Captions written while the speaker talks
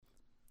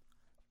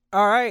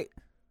All right.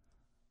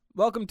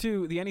 Welcome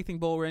to the Anything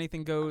Bowl where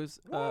anything goes.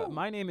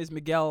 My name is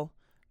Miguel.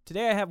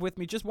 Today I have with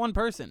me just one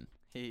person.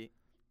 Hey,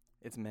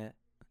 it's Matt,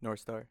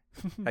 North Star.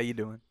 How you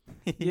doing?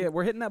 Yeah,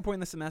 we're hitting that point in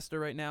the semester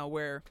right now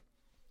where,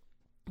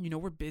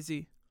 we're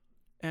busy.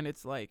 And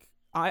it's like,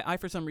 I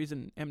for some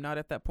reason am not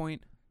at that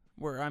point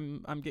where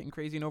I'm getting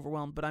crazy and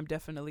overwhelmed, but I'm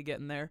definitely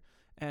getting there.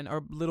 And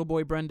our little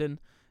boy Brendan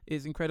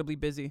is incredibly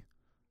busy.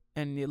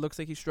 And it looks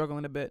like he's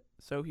struggling a bit.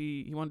 So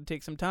he wanted to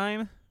take some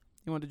time.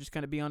 He wanted to just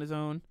kind of be on his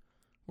own,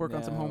 work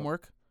on some Now,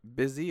 homework.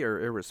 Busy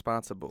or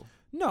irresponsible?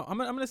 No, I'm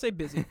gonna say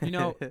busy.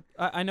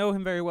 I know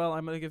him very well.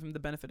 I'm gonna give him the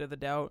benefit of the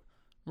doubt,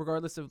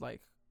 regardless of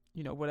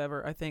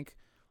whatever. I think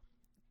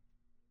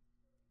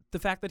the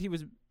fact that he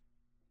was,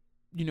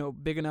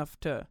 big enough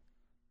to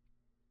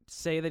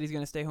say that he's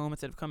gonna stay home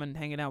instead of coming and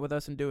hanging out with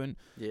us and doing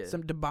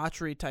some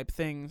debauchery type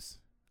things,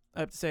 I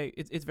have to say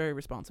it's very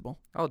responsible.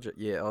 All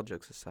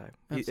jokes aside,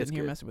 I'm it's sitting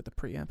here good. messing with the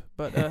preamp,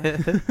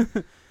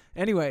 but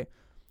anyway,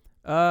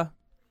 so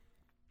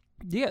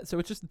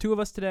it's just the two of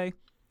us today.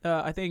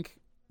 I think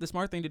the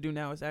smart thing to do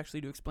now is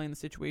actually to explain the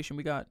situation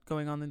we got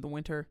going on in the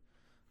winter,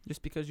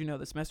 just because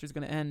the semester's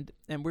going to end,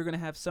 and we're going to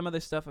have some of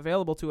this stuff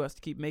available to us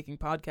to keep making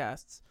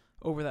podcasts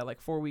over that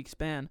 4-week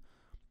span,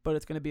 but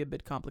it's going to be a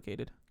bit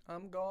complicated.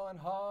 I'm going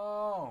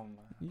home.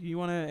 You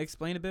want to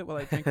explain a bit while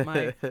I drink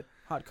my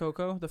hot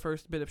cocoa, the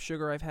first bit of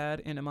sugar I've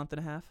had in a month and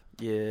a half?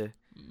 Yeah.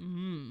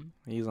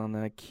 He's on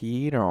that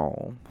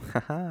keto.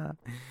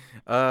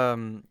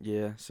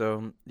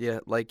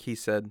 Like he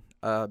said,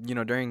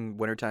 during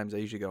winter times I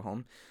usually go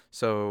home.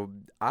 So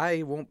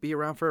I won't be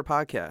around for a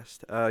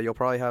podcast. You'll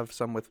probably have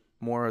some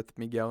more with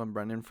Miguel and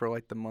Brendan for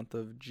the month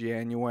of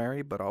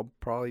January, but I'll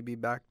probably be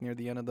back near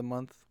the end of the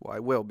month. Well, I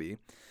will be.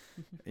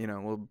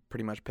 We'll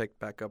pretty much pick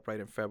back up right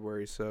in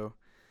February, so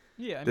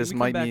yeah, this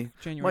might be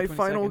January my 22nd.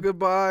 final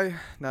goodbye.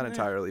 Not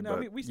entirely, no,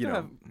 but we still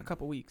have a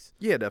couple weeks.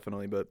 Yeah,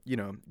 definitely, but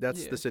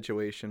that's Yeah. the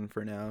situation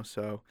for now.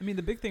 So I mean,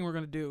 the big thing we're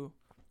gonna do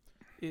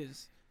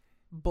is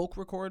bulk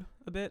record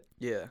a bit.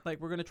 yeah,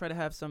 We're gonna try to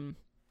have some,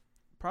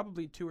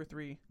 probably 2 or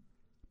 3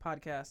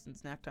 podcasts and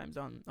snack times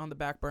on the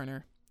back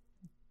burner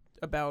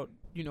about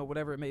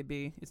whatever it may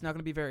be. It's not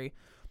gonna be very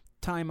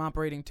time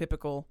operating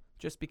typical,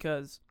 just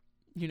because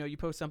you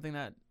post something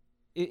that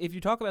if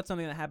you talk about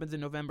something that happens in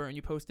November and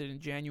you post it in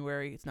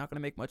January, it's not gonna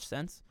make much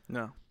sense.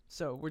 no.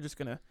 So we're just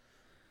gonna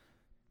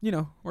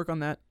work on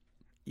that.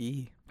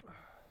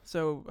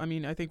 So I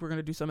mean, I think we're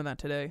gonna do some of that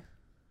today.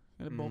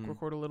 Gonna bulk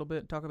record a little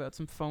bit, talk about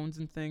some phones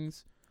and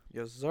things.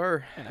 Yes,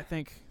 sir. And I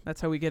think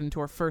that's how we get into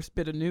our first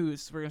bit of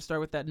news. We're going to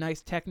start with that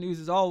nice tech news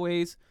as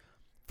always.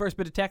 First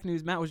bit of tech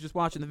news, Matt was just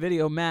watching the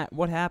video. Matt,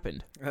 what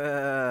happened?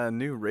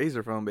 New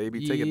Razer phone,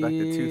 baby. Take it back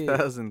to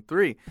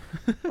 2003.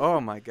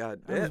 Oh, my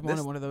God. I just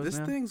wanted one of those, This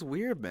man. thing's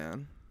weird,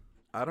 man.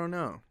 I don't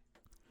know.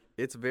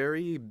 It's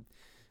very...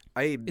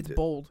 It's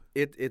bold.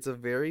 It's a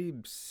very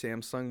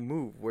Samsung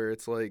move where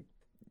it's like,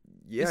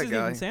 yeah, this isn't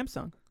guy. even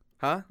Samsung.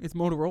 Huh? It's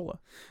Motorola.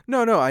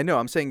 No, I know.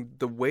 I'm saying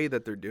the way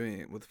that they're doing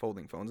it with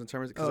folding phones in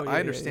terms of... Because I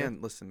understand...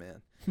 Yeah. Listen,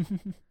 man.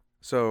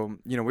 So,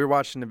 we're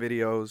watching the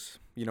videos.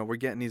 We're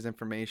getting these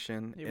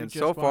information. Yeah, we and just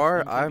so watched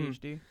far, them from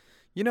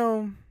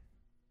HD.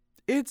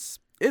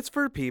 It's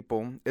for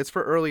people. It's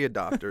for early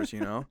adopters,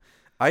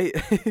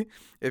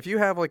 if you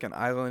have an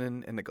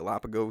island in the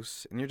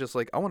Galapagos and you're just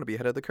like, I want to be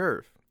ahead of the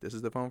curve, this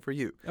is the phone for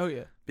you. Oh,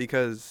 yeah.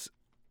 Because,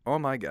 oh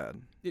my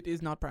God. It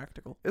is not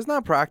practical. It's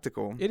not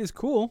practical. It is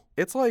cool.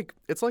 It's like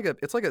a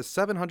 $700,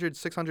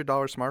 $600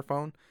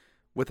 smartphone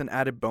with an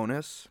added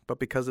bonus, but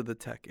because of the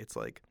tech, it's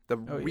like the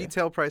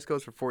retail price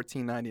goes for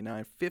 $14.99,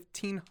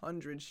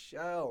 1,500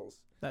 shells.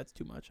 That's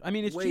too much. I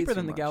mean, it's Way cheaper too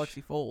than the much. Galaxy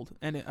Fold,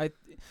 and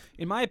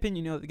in my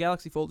opinion, the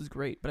Galaxy Fold is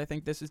great, but I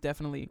think this is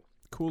definitely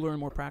cooler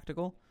and more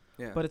practical.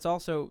 Yeah. But it's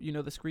also,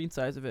 the screen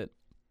size of it.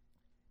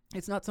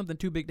 It's not something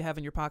too big to have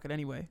in your pocket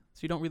anyway, so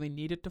you don't really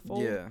need it to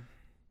fold. Yeah.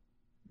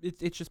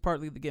 It's just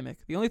partly the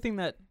gimmick. The only thing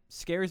that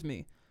scares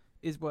me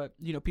is what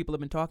people have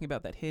been talking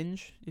about, that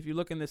hinge. If you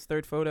look in this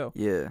third photo,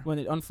 Yeah. when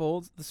it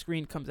unfolds, the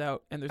screen comes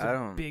out and there's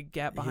a big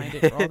gap behind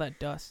it Yeah. for all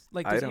that dust.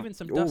 There's even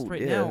some dust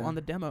right now on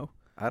the demo.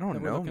 I don't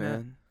that we're know, looking at.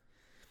 man.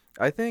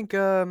 I think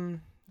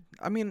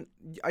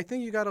I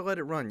think you got to let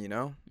it run,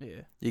 Yeah.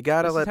 You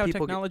got to This let is how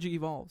people technology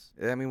evolves.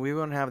 we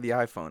wouldn't have the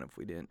iPhone if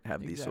we didn't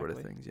have these sort of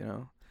Exactly.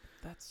 things,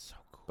 That's so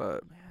cool,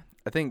 But man.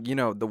 I think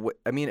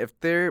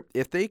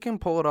if they can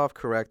pull it off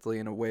correctly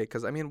in a way,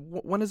 because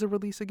when is it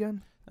release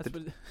again? That's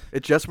what,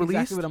 It just released.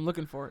 exactly what I'm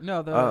looking for.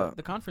 No,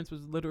 the conference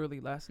was literally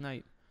last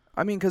night.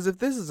 Because if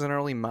this is an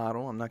early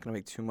model, I'm not gonna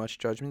make too much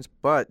judgments,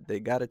 but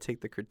they got to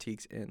take the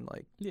critiques in.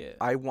 Yeah.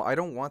 I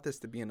don't want this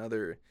to be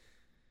another,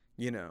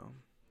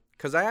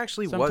 because I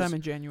actually Sometime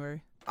in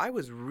January. I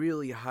was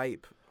really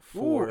hype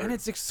for. Ooh, and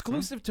it's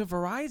exclusive to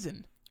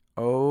Verizon,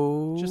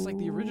 oh, just like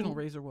the original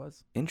Razer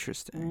was.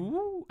 Interesting.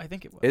 Ooh, I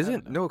think it was. Is I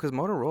it? don't know. No, because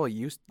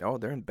Motorola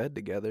they're in bed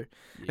together.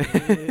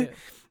 Yeah.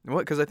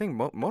 What? Because I think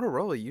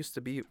Motorola used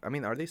to be.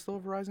 Are they still a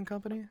Verizon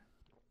company?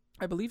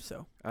 I believe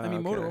so. Okay.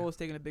 Motorola's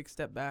taken a big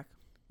step back.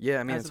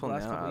 Yeah, as it's of the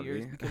last couple of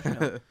years, because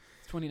it's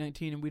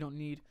 2019 and we don't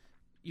need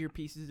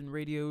earpieces and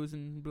radios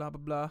and blah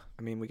blah blah.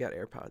 I mean, we got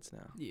AirPods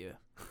now. Yeah.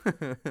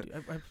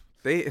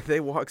 Dude, They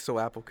walk so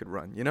Apple could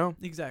run, you know?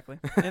 exactly.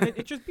 And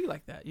it just be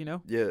like that, you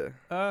know? Yeah.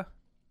 I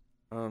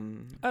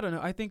don't know.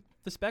 I think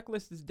the spec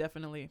list is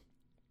definitely,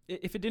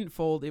 if it didn't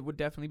fold, it would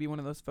definitely be one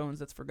of those phones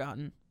that's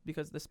forgotten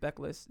because the spec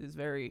list is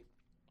very,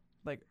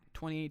 like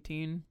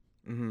 2018,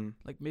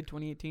 like mid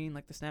 2018,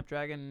 like the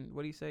Snapdragon.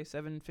 What do you say,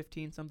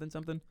 715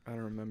 something? I don't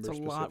remember. It's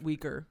a lot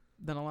weaker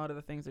than a lot of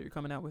the things that you're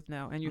coming out with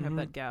now, and you have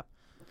that gap.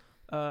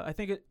 I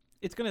think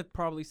it's gonna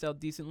probably sell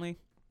decently,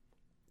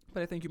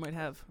 but I think you might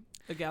have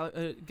a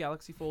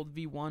Galaxy Fold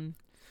V1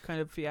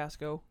 kind of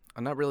fiasco.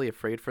 I'm not really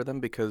afraid for them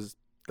because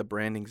the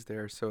branding's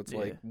there, so it's Yeah.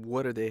 like,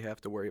 what do they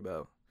have to worry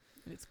about?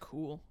 And it's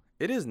cool.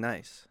 It is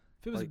nice.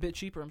 If it was a Like, bit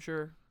cheaper, I'm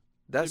sure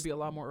That's. there'd be a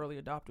lot more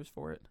early adopters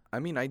for it. I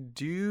mean, I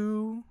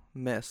do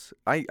miss.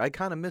 I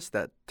kind of miss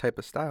that type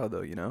of style,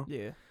 though. You know,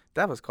 Yeah.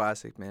 that was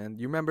classic, man.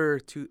 You remember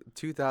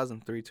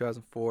 2003,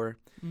 2004?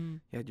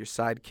 Mm. You had your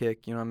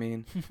Sidekick. You know what I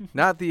mean?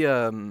 Not the.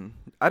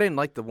 I didn't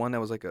like the one that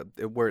was like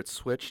where it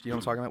switched. You know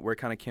what I'm talking about? Where it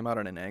kind of came out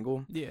at an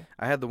angle. Yeah.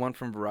 I had the one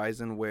from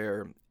Verizon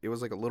where it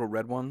was like a little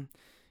red one,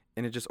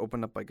 and it just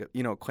opened up like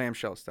a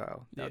clamshell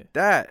style. Now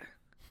Yeah.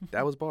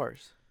 that was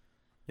bars.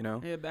 You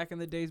know. Yeah, back in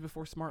the days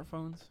before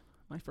smartphones.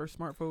 My first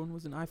smartphone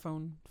was an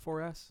iPhone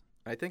 4S.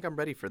 I think I'm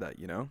ready for that.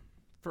 You know.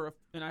 For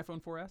an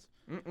iPhone 4S?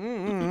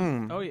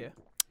 Mm-mm-mm. Oh, yeah.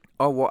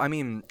 Oh, well, I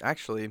mean,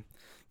 actually,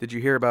 did you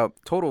hear about,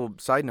 total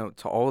side note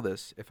to all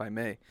this, if I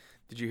may,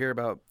 did you hear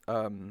about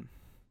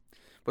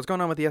what's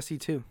going on with the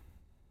SE2?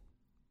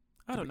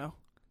 I don't know.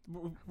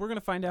 We're going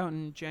to find out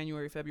in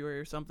January, February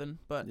or something.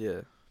 But,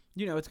 Yeah.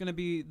 you know, it's going to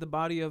be the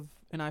body of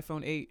an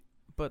iPhone 8,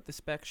 but the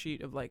spec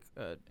sheet of like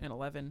an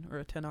 11 or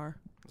a 10R.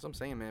 That's what I'm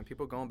saying, man.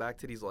 People going back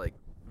to these, like,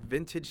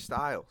 vintage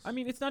styles. I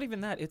mean, it's not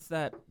even that. It's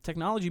that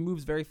technology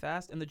moves very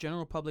fast, and the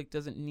general public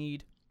doesn't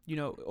need, you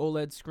know,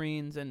 OLED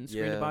screens and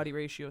screen-to-body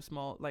ratio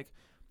small. Like,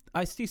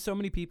 I see so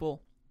many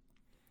people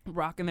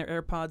rocking their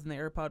AirPods and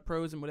their AirPod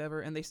Pros and whatever,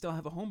 and they still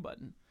have a home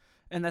button.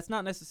 And that's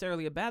not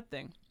necessarily a bad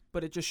thing,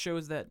 but it just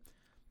shows that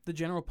the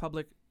general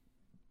public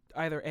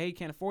either A,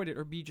 can't afford it,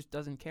 or B, just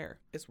doesn't care.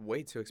 It's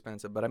way too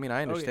expensive, but I mean,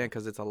 I understand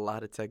because it's a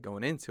lot of tech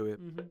going into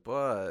it, Mm-hmm.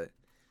 but,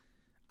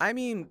 I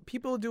mean,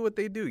 people do what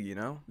they do, you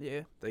know?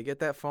 Yeah. They get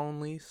that phone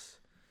lease.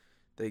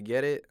 They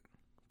get it.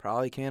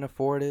 Probably can't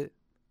afford it.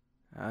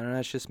 I don't know.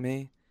 That's just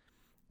me.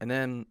 And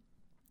then,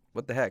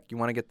 what the heck? You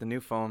want to get the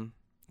new phone?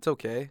 It's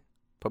okay.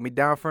 Put me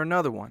down for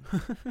another one.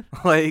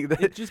 Like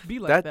that. It just be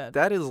like that.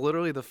 That is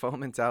literally the phone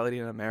mentality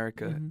in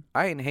America. Mhm.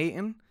 I ain't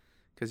hating,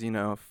 because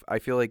I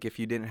feel like if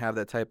you didn't have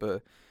that type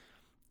of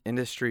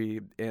industry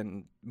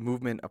and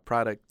movement of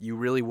product, you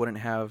really wouldn't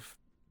have,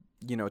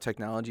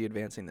 technology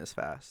advancing this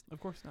fast. Of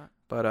course not.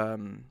 But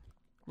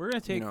We're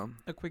going to take you know,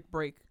 a quick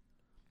break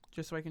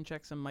just so I can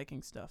check some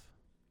miking stuff.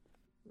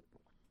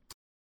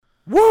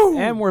 woo!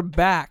 And we're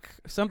back.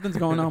 Something's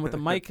going on with the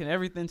mic and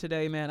everything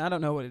today, man. I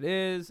don't know what it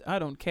is. I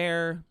don't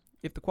care.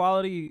 If the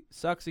quality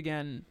sucks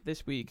again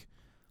this week,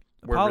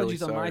 We're really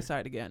apologies on my sorry.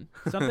 side again.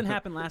 Something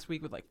happened last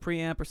week with like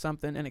preamp or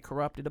something, and it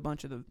corrupted a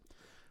bunch of the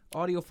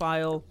audio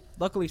file.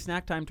 Luckily,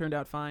 snack time turned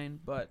out fine,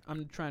 but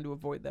I'm trying to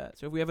avoid that.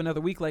 So if we have another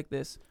week like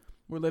this,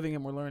 we're living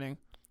and we're learning.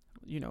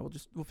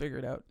 We'll figure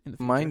it out in the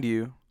future. Mind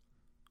you,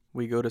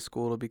 we go to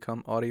school to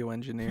become audio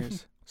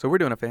engineers, so we're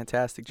doing a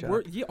fantastic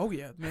job.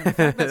 Yeah, man. The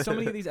fact that so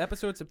many of these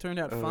episodes have turned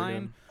out Oh,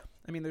 fine. God.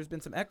 I mean, there's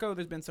been some echo.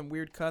 There's been some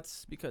weird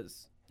cuts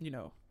because,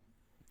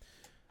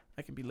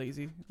 I can be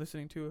lazy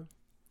listening to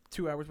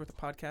 2 hours worth of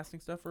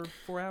podcasting stuff for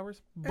 4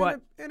 hours. But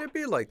and it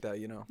be like that,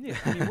 yeah,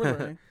 I mean, we're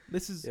learning.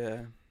 This is,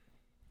 Yeah.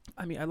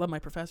 I mean, I love my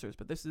professors,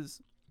 but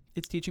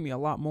it's teaching me a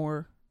lot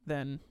more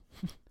than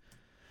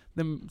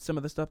some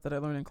of the stuff that I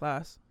learn in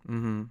class.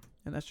 Mm-hmm.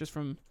 And that's just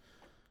from,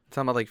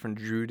 Talking about like from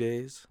Drew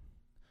days.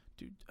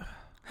 dude,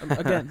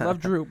 again,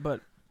 love Drew,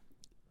 but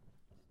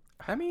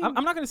I mean, I'm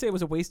not going to say it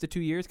was a waste of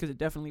 2 years because it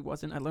definitely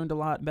wasn't. I learned a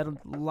lot, met a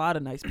lot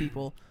of nice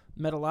people,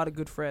 met a lot of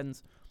good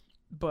friends.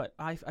 But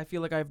I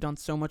feel like I've done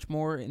so much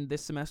more in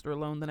this semester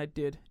alone than I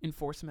did in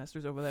 4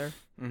 semesters over there.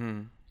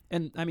 mm-hmm.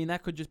 And, I mean,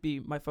 that could just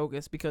be my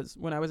focus because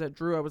when I was at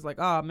Drew, I was like,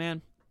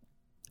 man,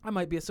 I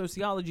might be a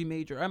sociology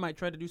major. I might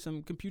try to do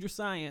some computer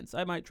science.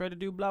 I might try to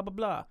do blah, blah,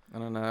 blah. I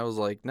don't know. I was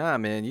like, nah,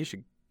 man, you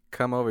should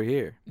come over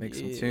here, make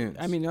some Yeah, tunes.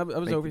 I mean, I was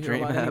Make over the here a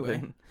dream lot anyway,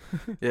 happen.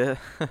 Yeah.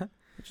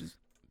 which is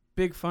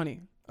big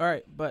funny. All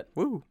right, but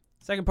Woo.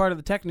 second part of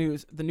the tech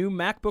news, the new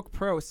MacBook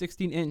Pro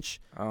 16-inch.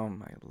 Oh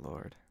my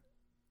lord.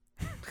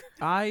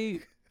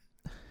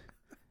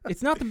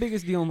 It's not the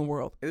biggest deal in the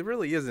world. It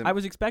really isn't. I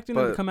was expecting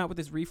them to but- come out with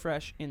this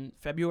refresh in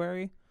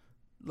February,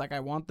 like I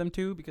want them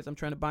to, because I'm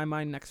trying to buy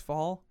mine next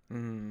fall.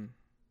 Mm.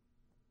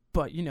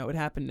 But, it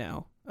happened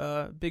now.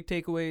 Big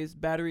takeaways,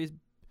 batteries.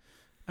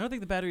 I don't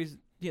think the batteries...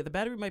 Yeah, the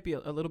battery might be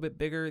a little bit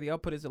bigger. The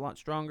output is a lot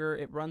stronger.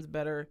 It runs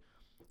better.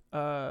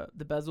 The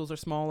bezels are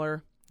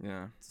smaller.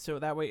 Yeah. So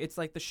that way, it's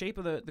like the shape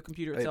of the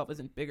computer itself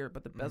isn't bigger,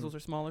 but the bezels are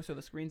smaller, so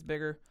the screen's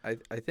bigger. I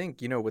think,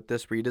 with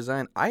this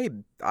redesign,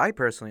 I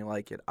personally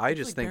like it. I It's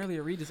just like think... barely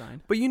a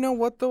redesign. But you know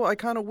what, though? I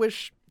kind of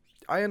wish...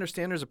 I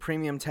understand there's a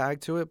premium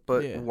tag to it,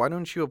 but Yeah. why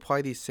don't you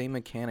apply these same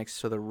mechanics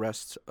to the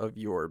rest of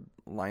your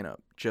lineup,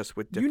 just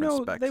with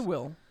different specs? They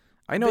will.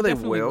 I know they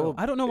definitely will.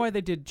 I don't know why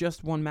they did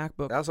just one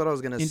MacBook. That's what I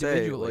was gonna say.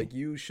 individually. Like,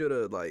 you should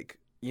have, like,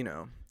 you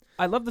know.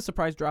 I love the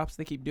surprise drops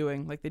they keep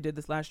doing. Like they did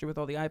this last year with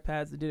all the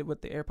iPads. They did it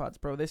with the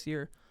AirPods Pro this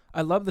year.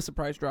 I love the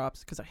surprise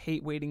drops because I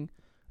hate waiting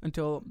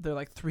until they're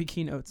like 3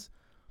 keynotes.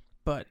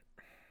 But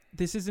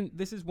this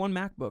is one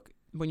MacBook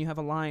when you have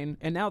a line.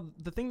 And now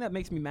the thing that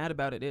makes me mad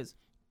about it is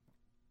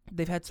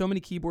they've had so many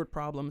keyboard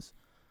problems.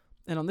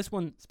 And on this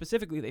one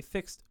specifically, they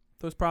fixed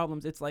those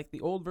problems. It's like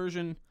the old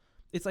version.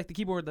 It's like the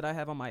keyboard that I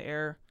have on my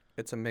Air.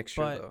 It's a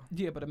mixture, But though.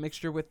 yeah, but a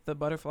mixture with the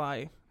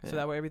Butterfly. Yeah. So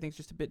that way everything's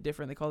just a bit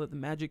different. They call it the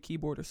Magic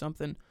Keyboard or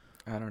something.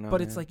 I don't know. But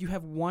it's man. like you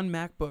have one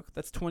MacBook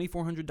that's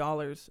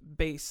 $2,400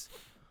 base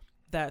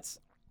that's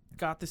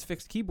got this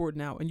fixed keyboard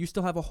now, and you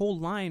still have a whole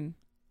line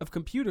of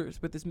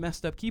computers with this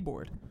messed up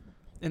keyboard.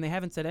 And they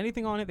haven't said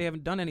anything on it. They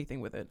haven't done anything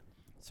with it.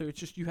 So it's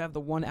just you have the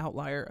one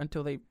outlier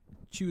until they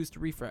choose to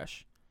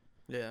refresh.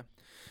 Yeah.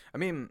 I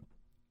mean,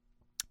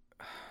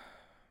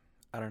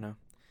 I don't know.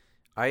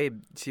 I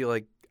see,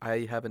 like,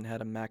 I haven't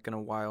had a Mac in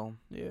a while,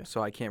 Yeah.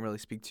 so I can't really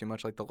speak too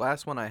much. Like, the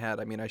last one I had,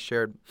 I mean, I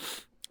shared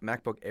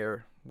MacBook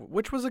Air,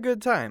 which was a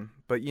good time.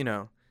 But, you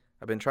know,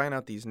 I've been trying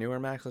out these newer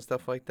Macs and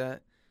stuff like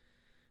that.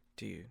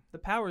 Dude. The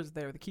power's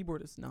there. The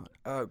keyboard is not.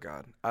 Oh,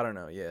 God. I don't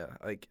know. Yeah.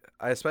 Like,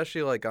 I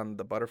especially, like, on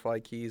the butterfly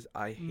keys,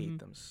 I hate Mhm.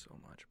 them so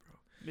much, bro.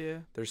 Yeah.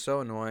 They're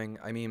so annoying.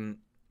 I mean,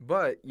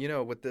 but, you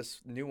know, with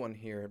this new one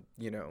here,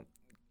 you know,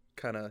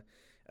 kind of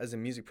as a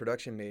music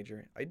production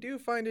major, I do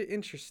find it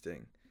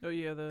interesting. Oh,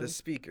 yeah. The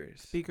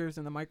speakers. Speakers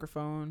and the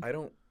microphone. I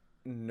don't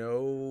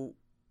know,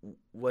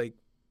 like,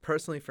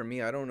 personally for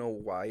me, I don't know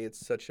why it's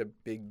such a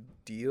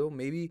big deal.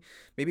 Maybe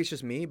it's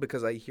just me,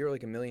 because I hear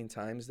like a million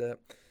times that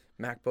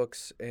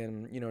MacBooks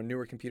and, you know,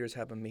 newer computers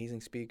have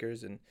amazing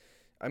speakers. And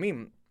I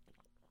mean,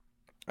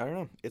 I don't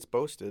know. It's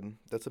boasted.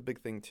 That's a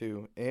big thing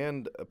too.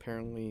 And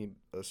apparently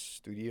a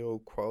studio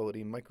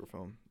quality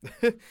microphone.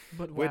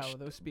 But which- wow,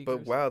 those speakers.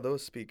 But wow,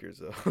 those speakers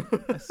though.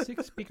 A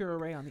 6-speaker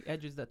array on the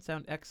edges that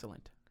sound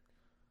excellent.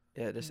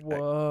 Yeah, just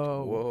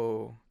Whoa.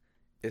 whoa.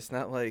 It's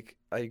not like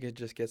I could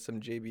just get some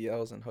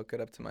JBLs and hook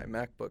it up to my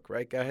MacBook,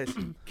 right, guys?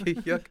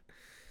 Yuck.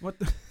 What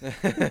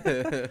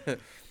the?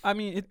 I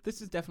mean,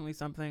 this is definitely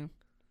something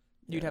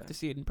you'd have Yeah. to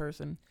see it in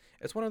person.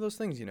 It's one of those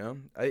things, you know.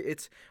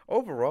 It's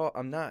overall,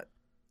 I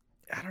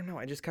don't know.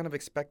 I just kind of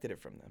expected it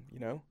from them, you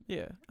know.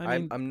 Yeah, I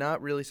mean, I'm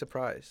not really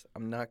surprised.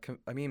 I'm not.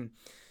 I mean,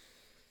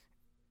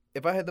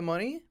 if I had the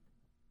money,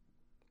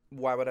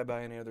 why would I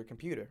buy any other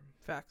computer?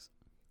 facts.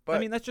 But I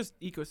mean, that's just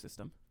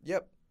ecosystem.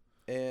 yep,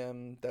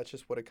 and that's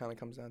just what it kind of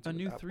comes down to. A with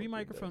new Apple at the end of the day.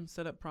 3-microphone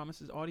setup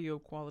promises audio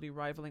quality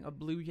rivaling a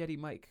Blue Yeti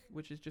mic,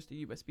 which is just a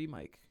USB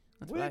mic.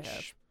 That's what I have.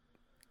 Which,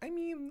 I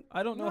mean,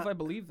 I don't know if not- I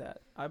believe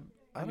that. I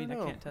mean, don't I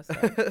know. can't test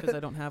that because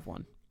I don't have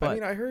one. But I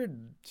mean,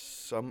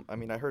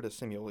 I heard a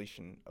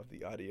simulation of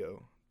the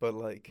audio, but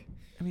like,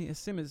 a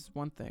sim is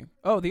one thing.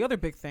 Oh, the other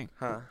big thing,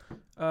 huh?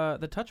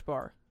 the touch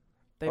bar.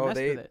 They Oh,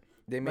 messed with it.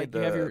 They made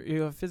Like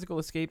you have physical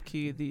escape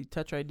key. The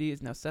Touch ID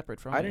is now separate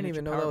from. I it, didn't and it's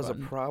even your know that power was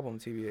button. a problem,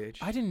 TBH.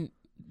 I didn't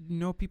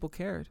know people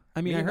cared.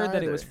 I mean, Me I heard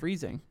that it was neither.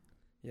 freezing,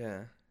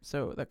 Yeah.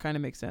 so that kind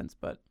of makes sense.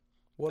 But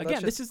Well, Again,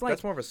 that's this just- is like-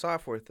 that's more of a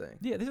software thing.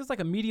 yeah, this is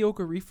like a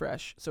mediocre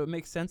refresh, so it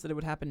makes sense that it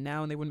would happen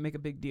now, and they wouldn't make a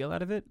big deal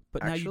out of it.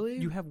 But Actually-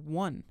 now you have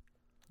one.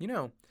 You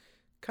know,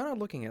 kind of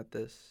looking at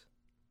this,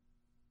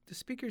 the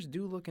speakers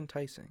do look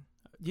enticing.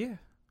 Yeah,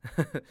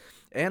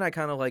 And I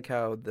kind of like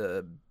how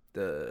the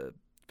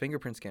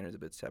fingerprint scanner is a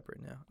bit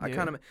separate now. I Yeah.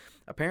 kind of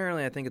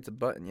apparently I think it's a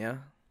button, yeah.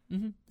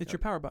 it's Yep. your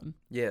power button.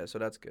 Yeah, so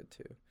that's good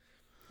too.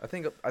 I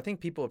think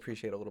people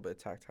appreciate a little bit of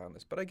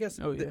tactileness, but I guess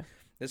Oh yeah,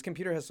 this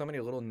computer has so many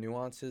little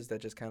nuances that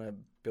just kind of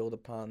build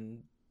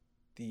upon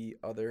the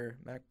other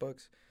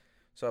MacBooks.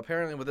 So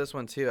apparently with this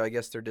one too, I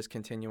guess they're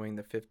discontinuing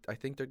the 15. I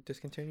think they're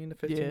discontinuing the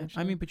 15 yeah. inch.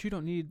 I now. mean, but you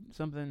don't need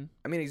something.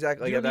 I mean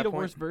exactly. You Like, don't at need that a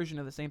point, worse version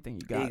of the same thing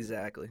you got.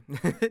 exactly.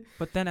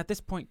 But then at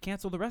this point,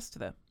 cancel the rest of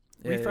them.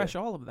 Yeah, Refresh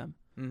all of them.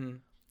 Mm-hmm.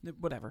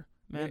 Whatever,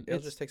 man. It'll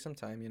it's- just take some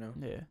time, you know.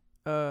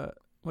 Yeah.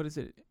 What is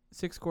it?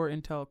 6-core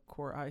Intel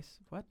Core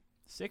what?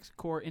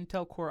 6-core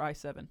Intel Core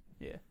i7.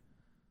 Yeah.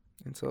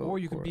 And so, Or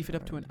you can beef it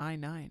up to an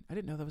i9. I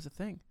didn't know that was a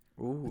thing.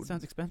 Ooh, That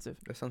sounds expensive.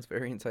 that sounds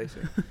very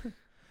enticing.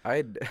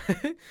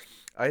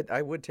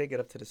 I would take it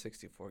up to the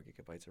 64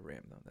 gigabytes of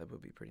RAM though. That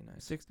would be pretty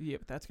nice. 60. Yeah,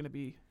 but that's gonna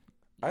be.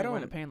 I You're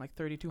going don't- to paying like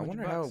I $3,200.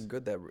 wonder how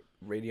good that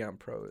Radeon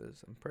Pro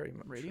is. I'm pretty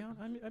much Radeon?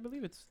 I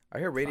believe it's. I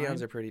hear Radeons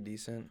fine. are pretty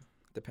decent,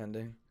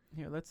 depending.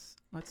 Here, let's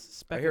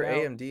spec I hear it out.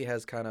 AMD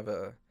has kind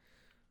of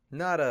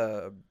not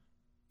a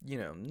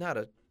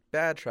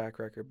bad track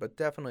record, but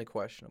definitely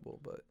questionable.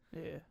 But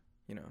Yeah.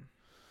 you know,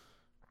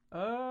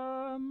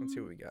 Let's see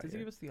what we got Does it here.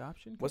 give us the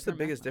option? what's the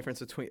Confirm biggest Mac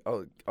difference models. between?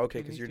 Oh, okay,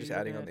 Gaming because you're just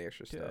studio adding on bit the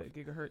extra To stuff.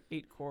 gigahertz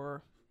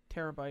 8-core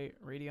terabyte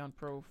Radeon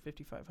Pro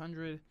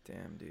 5500.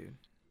 Damn, dude.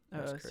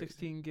 That's crazy.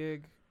 16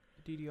 gig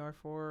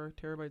DDR4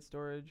 terabyte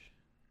storage.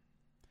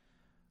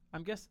 I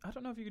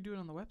don't know if you could do it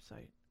on the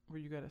website where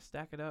you gotta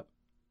stack it up.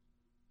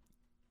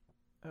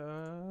 I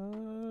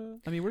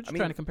mean, we're just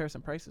trying to compare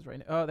some prices right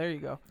now. Oh, there you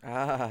go.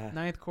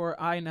 Ninth Core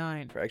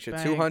i9 for extra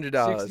bang,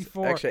 $200,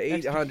 64, extra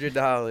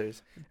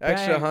 $800,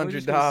 extra bang, we're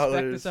just gonna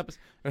spec this $100, up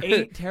as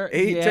 8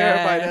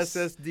 terabyte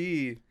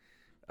SSD.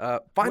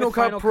 Final With Cut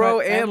Final Pro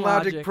Cut and and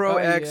Logic Logic. Pro Oh,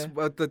 X, yeah.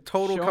 but the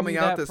total Show coming me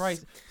out that to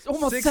price. It's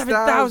almost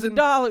 $6,000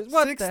 $7,000.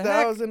 What the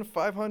heck?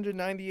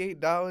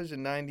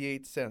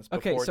 $6,598.98 before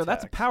Okay, so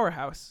that's a tax.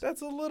 powerhouse.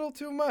 That's a little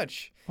too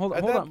much. Hold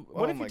At on. that-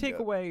 What oh if you my take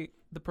God. away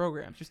the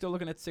programs? You're still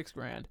looking at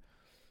 $6,000.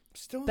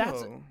 Still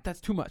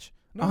That's too much.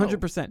 No.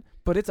 100%.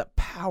 But it's a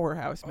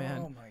powerhouse,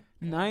 man. Oh my God.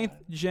 Ninth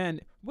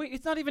gen. Wait,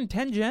 it's not even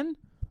 10 gen.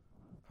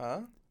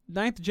 Huh?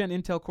 Ninth gen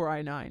Intel Core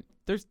i9.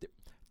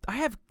 I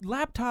have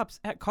laptops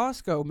at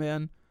Costco,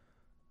 man,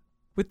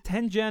 with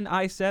 10 gen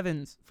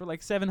i7s for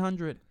like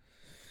 $700.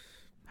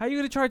 How are you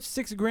gonna charge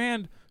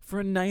 $6,000 for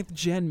a ninth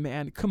gen,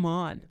 man? Come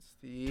on. It's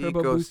the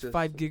Turbo Boost ecosystem.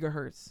 5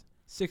 gigahertz,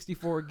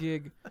 64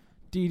 gig,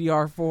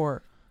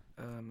 DDR4,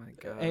 Oh my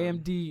God.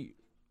 AMD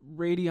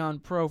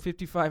Radeon Pro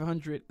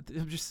 5500.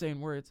 I'm just saying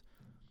words.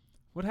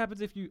 What happens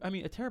if a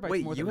terabyte's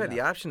Wait, more you than had the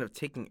enough. option of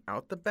taking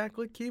out the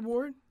backlit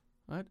keyboard?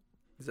 What?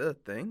 Is that a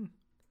thing?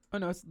 Oh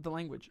no, it's the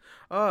language.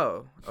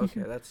 Oh, okay.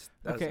 That's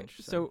Okay,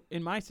 interesting. so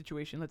in my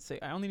situation, let's say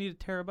I only need a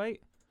terabyte.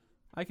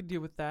 I could deal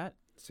with that.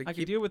 So I could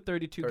keep deal with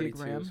 32 gig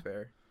 32 RAM. is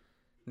fair.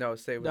 No,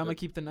 stay I'm with gonna it.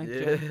 keep the ninth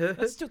Yeah. gen.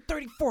 That's still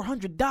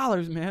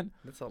 $3,400, man.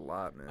 That's a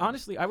lot, man.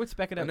 Honestly, I would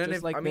spec it up and then just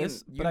if, like I mean,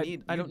 this, you but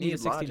need, I you don't need a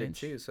 16 Logic inch.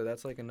 too, so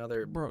that's like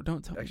another Bro,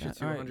 don't tell me extra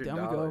that. All right, $200.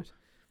 down we go.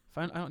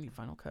 I don't need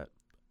Final Cut.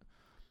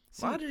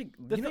 See, Logic.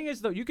 the thing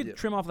is, though, you could yeah.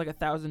 trim off like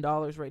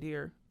 $1,000 right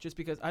here, just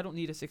because I don't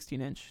need a 16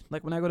 inch.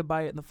 Like when I go to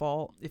buy it in the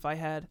fall, if I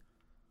had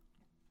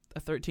a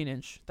 13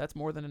 inch, that's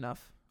more than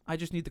enough. I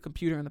just need the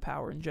computer and the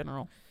power in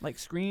general. Like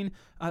screen,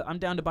 I'm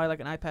down to buy like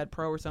an iPad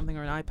Pro or something,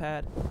 or an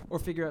iPad, or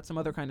figure out some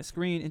other kind of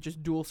screen and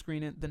just dual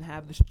screen it, than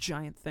have this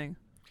giant thing.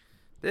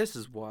 This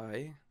is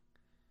why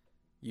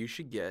you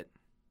should get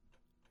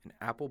an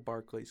Apple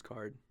Barclays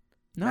card.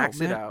 No,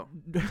 Max it man. out.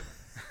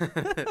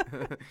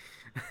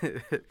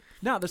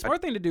 No, the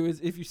smart thing to do is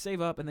if you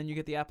save up and then you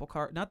get the Apple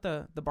card, not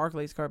the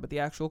Barclays card, but the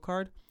actual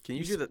card. Can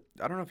you do the?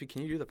 I don't know if you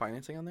can. You do the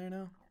financing on there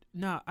now?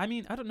 No, I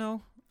mean, I don't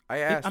know. I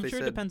asked. I'm they sure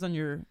it said depends on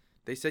your.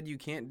 they said you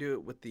can't do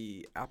it with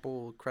the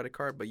Apple credit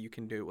card, but you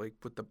can do it like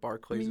with the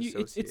Barclays I mean,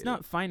 associated. it's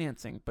not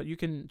financing, but you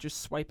can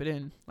just swipe it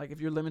in. Like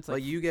if your limit's like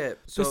like you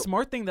get. the So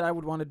smart thing that I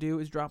would want to do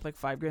is drop like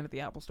 $5,000 at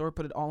the Apple Store,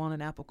 put it all on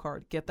an Apple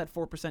card, get that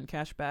 4%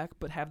 cash back,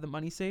 but have the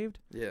money saved.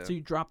 yeah. So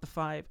you drop the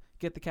 5,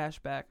 get the cash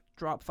back,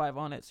 drop 5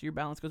 on it, so your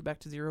balance goes back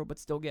to 0, but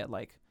still get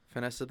like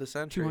Finesse of the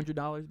century.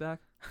 $200 back.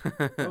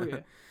 Oh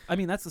yeah. I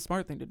mean, that's the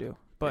smart thing to do.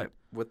 But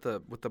Yeah,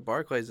 with the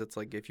Barclays, it's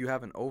like if you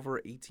have an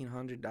over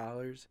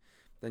 $1,800,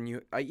 then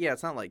you yeah,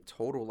 it's not like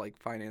total like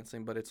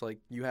financing, but it's like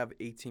you have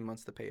 18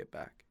 months to pay it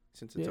back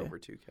since it's Yeah. over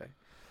 $2,000.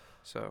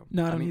 So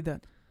no, I don't mean, need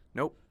that.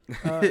 Nope.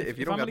 If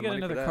you don't I'm got gonna the get money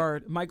for another that.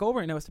 card, my goal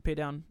right now is to pay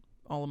down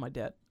all of my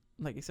debt,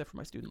 like except for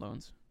my student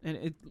loans,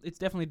 and it's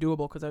definitely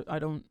doable because I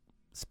don't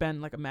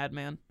spend like a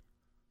madman.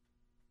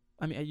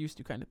 I mean, I used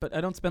to kind of, but I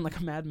don't spend like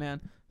a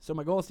madman. So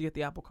my goal is to get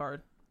the Apple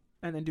card,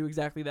 and then do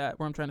exactly that,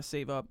 where I'm trying to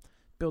save up,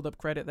 build up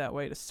credit that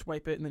way to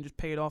swipe it and then just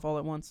pay it off all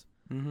at once.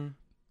 Mm-hmm.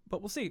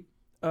 But we'll see.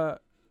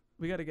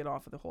 We got to get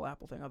off of the whole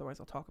Apple thing, otherwise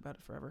I'll talk about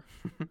it forever.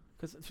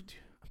 Because I'm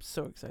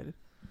so excited.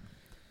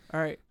 All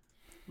right,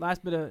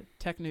 last bit of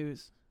tech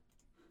news.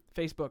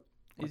 Facebook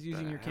is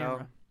using your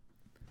camera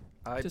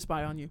to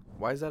spy on you.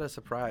 Why is that a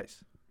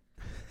surprise?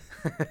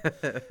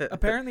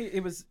 Apparently,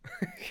 it was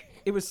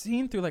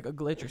seen through like a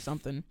glitch or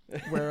something,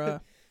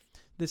 where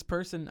this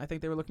person, I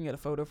think they were looking at a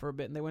photo for a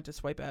bit, and they went to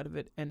swipe out of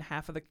it, and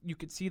half of you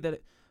could see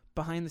that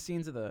behind the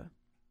scenes of the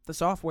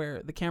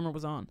software, the camera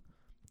was on,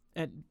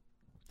 and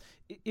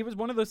it was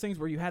one of those things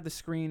where you had the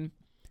screen,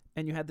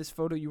 and you had this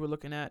photo you were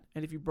looking at,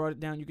 and if you brought it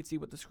down, you could see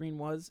what the screen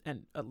was,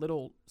 and a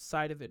little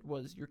side of it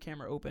was your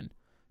camera open,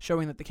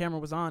 showing that the camera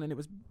was on, and it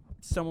was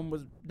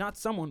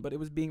but it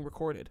was being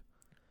recorded.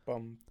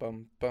 Bum,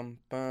 bum, bum,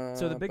 bum,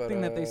 So the big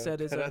thing that they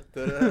said is,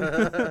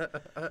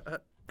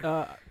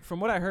 from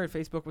what I heard,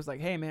 Facebook was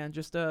like, "Hey man,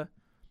 just don't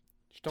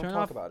turn talk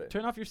off about it.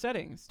 turn off your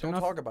settings, Don't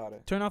talk about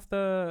it. turn off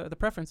the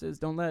preferences.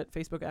 Don't let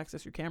Facebook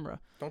access your camera."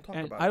 Don't talk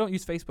And about I it. don't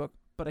use Facebook,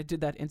 but I did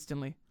that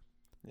instantly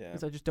Yeah.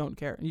 because I just don't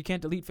care. And you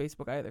can't delete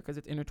Facebook either because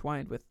it's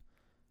intertwined with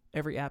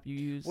every app you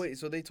use. Wait,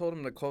 so they told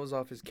him to close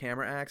off his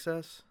camera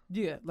access?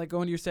 Yeah, like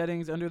go into your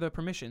settings under the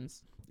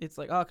permissions. It's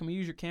like, oh, can we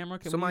use your camera?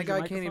 Can So we my use your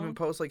guy can't even microphone?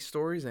 post like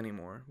stories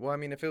anymore. Well, I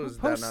mean, if it Who was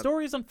that posts not,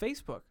 stories on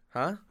Facebook?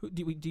 huh?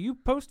 Do you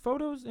post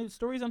photos and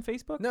stories on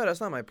Facebook? No,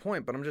 that's not my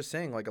point. But I'm just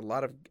saying, like a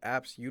lot of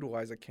apps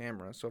utilize a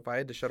camera. So if I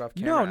had to shut off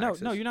camera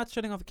access, No, you're not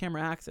shutting off the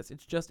camera access.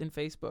 It's just in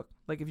Facebook.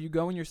 Like if you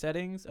go in your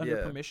settings under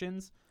Yeah.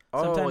 permissions,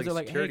 oh, sometimes they're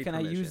like, hey, security can I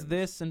use permissions.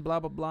 this and blah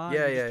blah blah.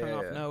 Yeah, and you yeah, just turn yeah,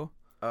 off yeah. no.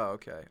 Oh,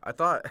 okay. I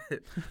thought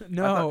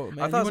No, I man, thought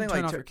you saying, wouldn't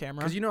turn like, off your camera.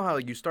 because you know how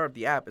like, you start up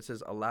the app, it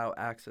says allow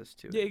access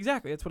to it. Yeah,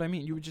 exactly. That's what I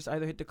mean. You would just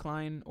either hit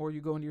decline or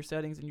you go into your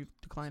settings and you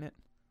decline it.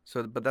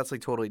 So, but that's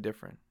like totally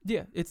different.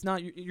 Yeah, it's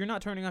not. You're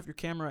not turning off your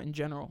camera in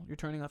general. You're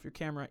turning off your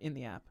camera in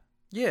the app.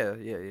 Yeah.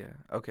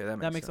 Okay, that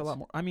makes That makes sense. a lot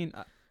more. I mean,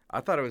 I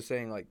thought I was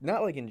saying like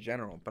not like in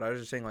general, but I was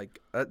just saying like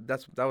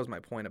that was my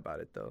point about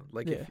it though.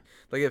 Like Yeah.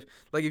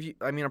 if you,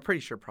 I mean, I'm pretty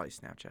sure probably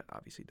Snapchat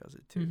obviously does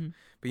it too. Mm-hmm.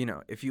 But you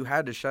know, if you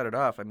had to shut it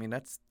off, I mean,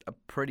 that's a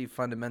pretty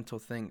fundamental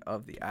thing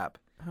of the app.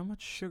 How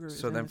much sugar is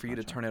So in then this for you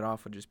to hot turn it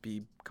off would just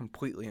be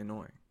completely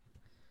annoying.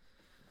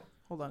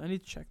 Hold on, I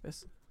need to check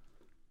this.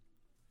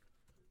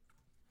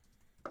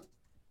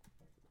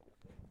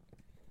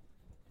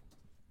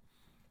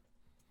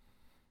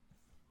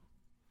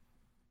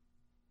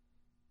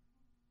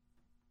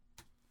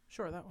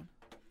 Sure, that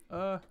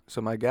one.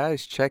 So my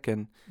guy's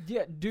checking.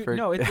 Yeah, dude. For-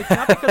 No, it's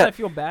not because I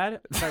feel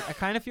bad. Like I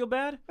kind of feel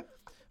bad,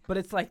 but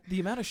it's like the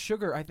amount of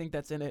sugar I think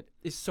that's in it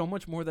is so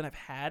much more than I've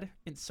had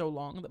in so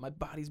long that my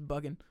body's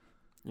bugging.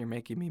 You're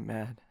making me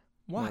mad.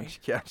 No, Why? I'm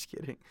just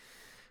kidding.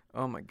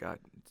 Oh my god.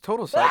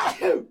 Total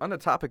side. On the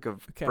topic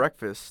of Okay.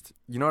 breakfast,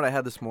 you know what I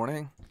had this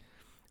morning?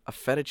 A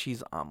feta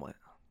cheese omelet.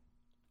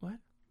 What?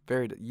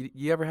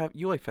 You ever have?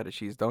 You like feta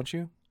cheese, don't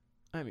you?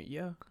 I mean,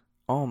 yeah.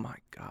 Oh my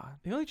god.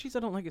 The only cheese I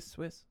don't like is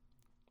Swiss.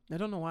 I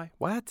don't know why.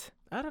 What?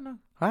 I don't know.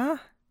 Huh?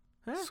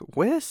 Huh?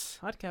 Swiss?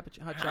 Hot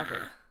cappuccino, hot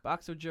chocolate,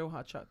 box of Joe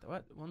hot chocolate.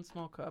 What? 1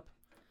 small cup.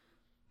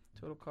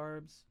 Total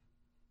carbs.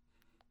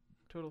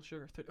 Total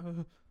sugar.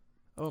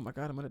 Oh my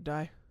god, I'm gonna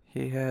die.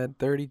 He had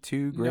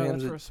 32 No, grams.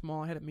 that's for a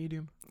small. I had a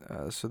medium.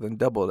 So then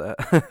double that.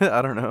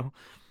 I don't know.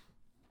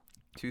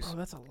 Oh,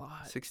 that's a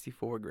lot.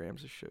 64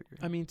 grams of sugar.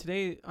 I mean,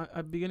 today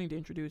I'm beginning to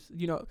introduce.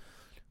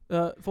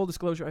 Full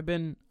disclosure, I've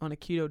been on a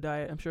keto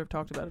diet. I'm sure I've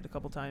talked about it a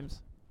couple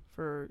times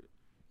for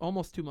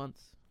almost 2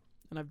 months,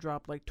 and I've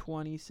dropped like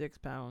 26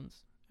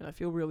 pounds, and I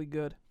feel really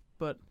good.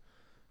 But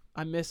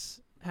I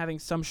miss having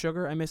some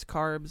sugar. I miss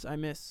carbs. I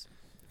miss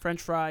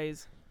French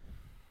fries.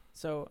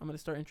 So I'm gonna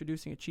start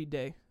introducing a cheat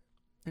day,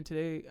 and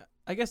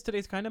I guess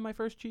today's kind of my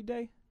first cheat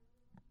day.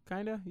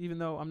 Kinda, even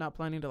though I'm not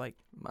planning to like.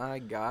 My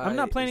God. I'm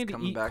not planning is to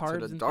coming eat back carbs to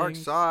the and dark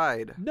things.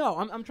 side. No,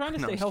 I'm trying to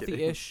No, stay I'm just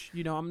healthy-ish.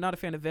 I'm not a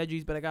fan of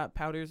veggies, but I got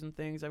powders and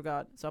things. I've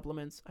got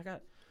supplements. I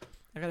got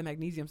a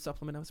magnesium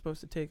supplement I was supposed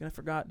to take, and I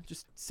forgot.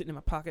 Just sitting in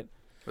my pocket.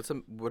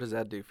 What does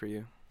that do for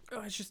you?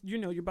 Oh, it's just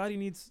your body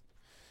needs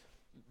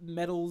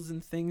metals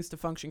and things to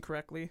function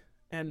correctly.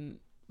 And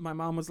my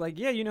mom was like,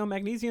 "Yeah,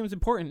 magnesium's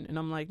important," and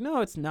I'm like, "No,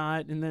 it's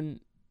not." And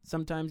then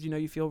sometimes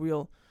you feel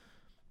real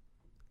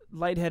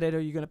lightheaded, or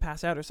you're gonna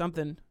pass out or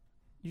something.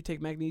 You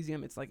take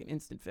magnesium, it's like an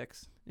instant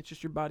fix. It's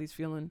just your body's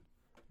feeling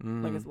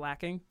like it's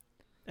lacking,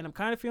 and I'm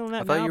kind of feeling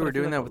that. I thought now, you but were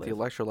feel doing like that I'll with the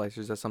live. electrolytes.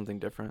 Is that something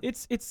different?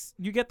 It's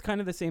you get kind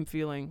of the same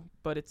feeling,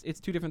 but it's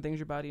two different things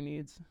your body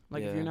needs.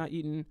 Like if Yeah. you're not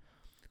eating,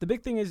 the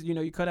big thing is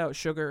you cut out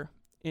sugar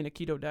in a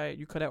keto diet.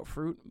 You cut out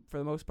fruit for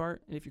the most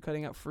part, and if you're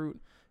cutting out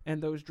fruit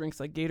and those drinks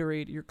like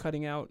Gatorade, you're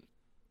cutting out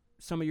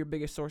some of your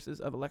biggest sources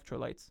of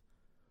electrolytes.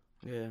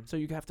 Yeah. So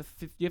you have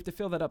to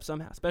fill that up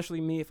somehow. Especially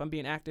me, if I'm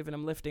being active and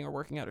I'm lifting or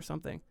working out or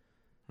something.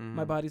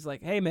 My body's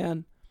like, "Hey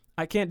man,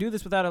 I can't do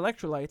this without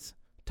electrolytes.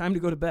 Time to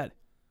go to bed."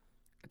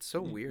 It's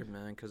so weird,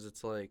 man, because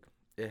it's like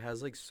it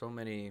has like so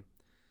many.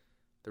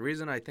 The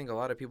reason I think a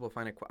lot of people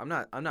find it, I'm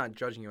not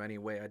judging you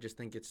anyway. I just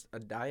think it's a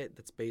diet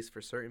that's based for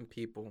certain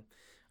people.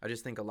 I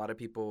just think a lot of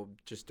people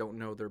just don't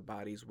know their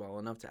bodies well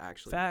enough to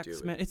actually do Facts,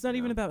 it. man. It's not you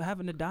even know? about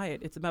having a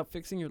diet. It's about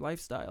fixing your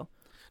lifestyle.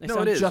 I No,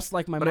 sound it is. just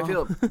like my But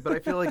mom. I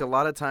feel like a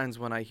lot of times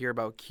when I hear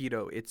about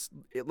keto,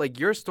 like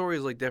your story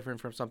is like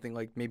different from something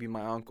like maybe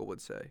my uncle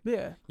would say.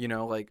 Yeah.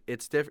 Like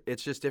it's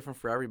just different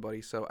for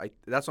everybody. So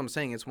that's what I'm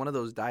saying. It's one of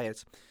those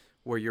diets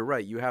where you're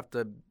right. You have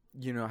to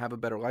have a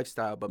better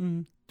lifestyle, but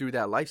through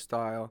that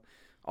lifestyle,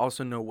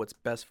 also know what's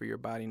best for your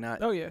body.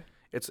 Not Oh yeah.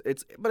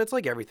 but it's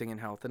like everything in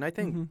health. And I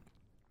think Mhm.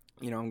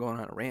 I'm going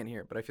on a rant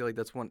here, but I feel like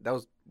that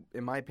was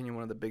in my opinion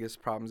one of the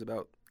biggest problems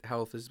about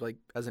health is like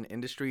as an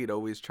industry, it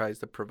always tries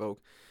to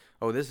provoke.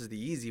 Oh, this is the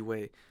easy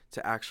way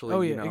to actually.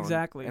 Oh yeah,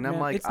 exactly. And I'm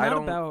Man, like, it's not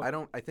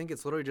about, I think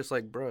it's literally just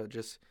like, bro,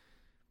 just.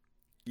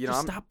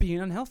 Just stop being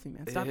unhealthy,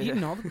 man. Stop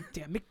eating all the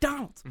damn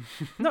McDonald's.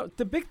 No,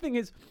 the big thing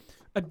is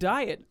a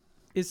diet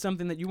is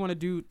something that you want to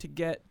do to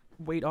get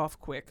weight off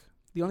quick.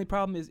 The only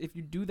problem is if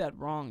you do that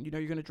wrong, you're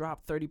going to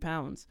drop 30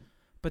 pounds.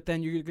 But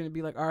then you're going to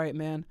be like, all right,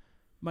 man,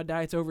 my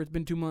diet's over. It's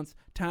been 2 months.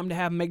 Time to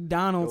have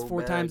McDonald's Go 4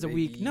 back, times a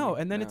week. baby. No,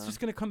 and then Nah. it's just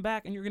going to come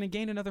back and you're going to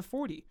gain another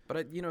 40.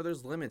 But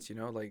there's limits, I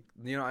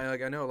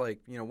know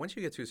once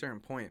you get to a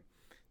certain point,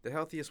 the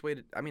healthiest way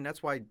to,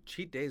 that's why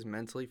cheat days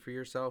mentally for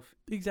yourself,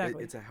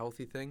 Exactly. it's a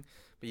healthy thing,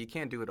 but you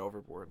can't do it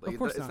overboard. Like, Of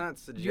course it's not. not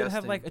suggesting. You gotta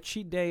have like a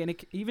cheat day, and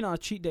even on a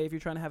cheat day, if you're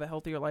trying to have a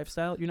healthier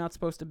lifestyle, you're not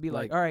supposed to be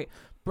like, Like- all right,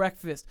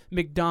 breakfast,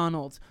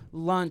 McDonald's,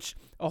 lunch,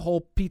 a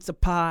whole pizza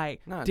pie,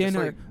 Nah, just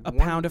dinner, like a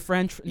one- pound of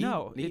French.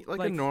 No, eat it-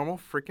 like a normal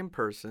freaking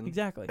person.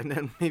 Exactly. And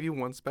then maybe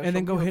one special. And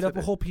then go meal hit up a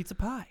today. whole pizza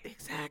pie,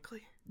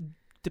 Exactly.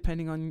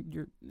 depending on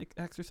your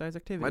exercise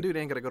activity. My dude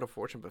ain't gonna go to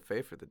Fortune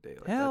Buffet for the day.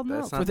 Like Hell no,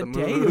 that's for not the the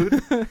day.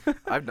 mood.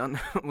 I've done.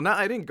 Well,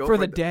 I didn't go for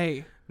the the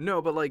day.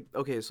 No, but like,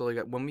 okay, so like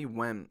when we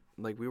went,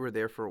 like we were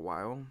there for a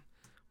while,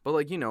 but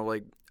like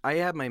like I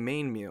had my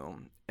main meal,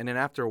 and then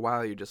after a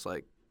while, you're just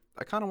like,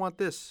 I kind of want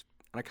this,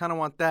 and I kind of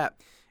want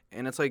that,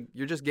 and it's like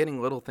you're just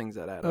getting little things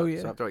that add Oh, up.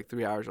 yeah. So after like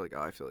 3 hours, you're like,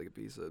 oh, I feel like a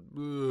piece of,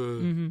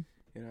 Mm-hmm.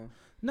 you know.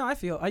 No,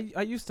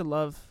 I used to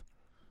love,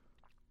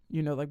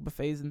 like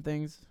buffets and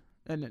things,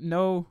 and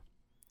no,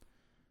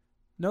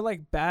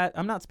 like bad.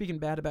 I'm not speaking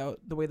bad about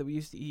the way that we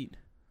used to eat,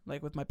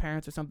 like with my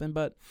parents or something.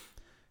 But,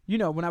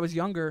 when I was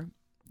younger,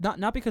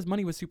 not because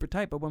money was super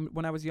tight, but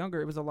when I was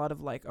younger, it was a lot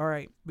of like, all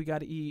right, we got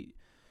to eat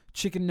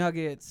chicken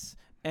nuggets,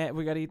 and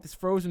we got to eat this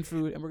frozen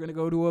food, and we're gonna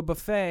go to a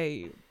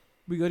buffet.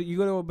 You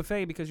go to a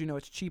buffet because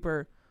it's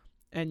cheaper,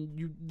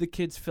 and the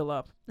kids fill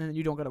up, and then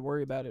you don't got to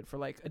worry about it for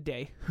like a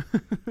day.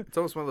 It's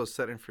almost one of those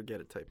set and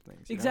forget it type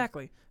things.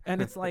 Exactly.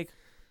 And it's like,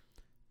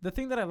 the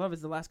thing that I love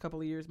is the last couple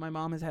of years, my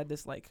mom has had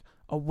this like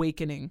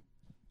awakening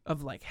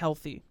of like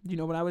healthy.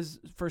 When I was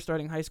first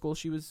starting high school,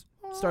 she was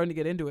starting to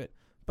get into it.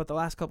 But the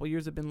last couple of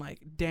years have been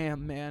like,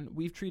 damn, man,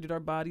 we've treated our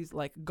bodies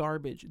like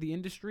garbage. The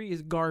industry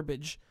is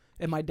garbage.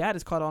 And my dad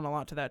has caught on a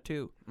lot to that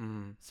too.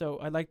 Mm. So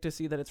I like to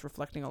see that it's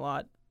reflecting a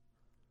lot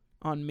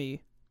on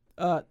me.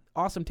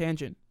 Awesome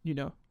tangent,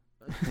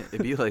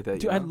 It'd be like that.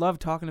 Dude, I love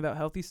talking about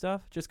healthy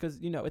stuff just because,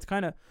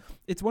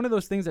 it's one of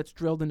those things that's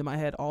drilled into my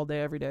head all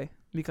day, every day,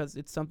 because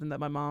it's something that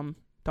my mom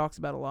talks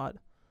about a lot.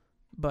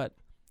 But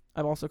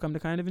I've also come to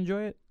kind of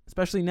enjoy it,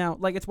 especially now.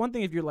 Like, it's one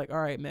thing if you're like,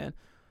 all right, man,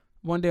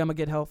 one day I'm going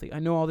to get healthy. I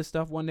know all this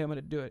stuff. One day I'm going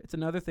to do it. It's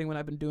another thing when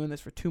I've been doing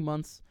this for 2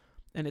 months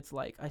and it's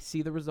like I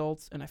see the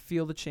results and I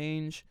feel the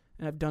change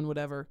and I've done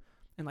whatever.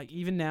 And like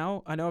even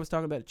now, I know I was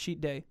talking about a cheat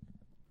day,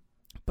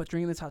 but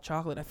drinking this hot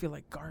chocolate, I feel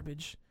like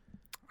garbage.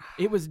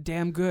 It was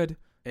damn good,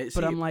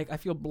 but I'm like, I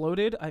feel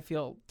bloated. I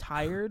feel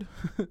tired.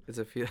 It's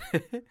a feel.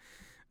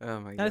 Oh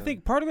my god! And I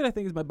think part of it,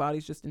 is my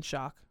body's just in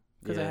shock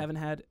because I haven't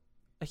had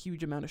a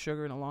huge amount of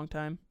sugar in a long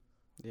time.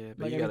 Yeah,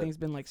 but like everything's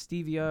been like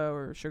stevia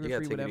or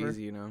sugar-free, whatever. It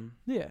easy,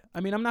 Yeah, I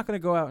mean, I'm not gonna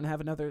go out and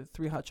have another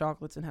 3 hot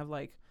chocolates and have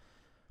like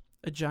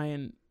a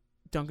giant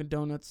Dunkin'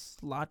 Donuts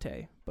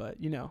latte, but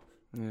Yeah,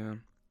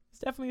 it's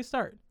definitely a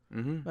start.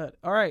 Mm-hmm. But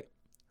all right,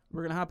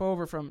 we're gonna hop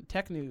over from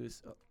tech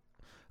news.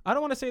 I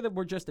don't want to say that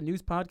we're just a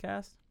news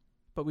podcast,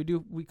 but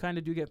we kind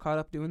of do get caught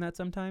up doing that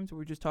sometimes, where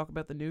we just talk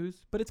about the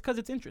news. But it's because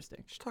it's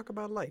interesting. Just talk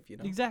about life,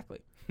 Exactly.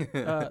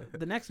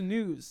 The next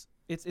news,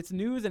 it's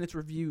news and it's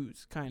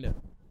reviews, kind of.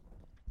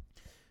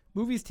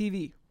 Movies,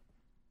 TV.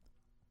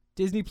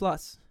 Disney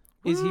Plus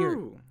is here.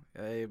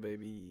 Hey,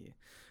 baby.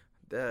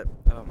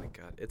 Oh my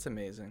god, it's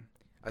amazing.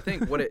 I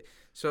think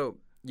so,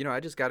 I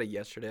just got it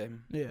yesterday.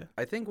 Yeah.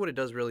 I think what it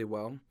does really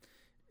well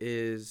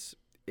is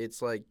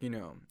it's like,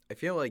 I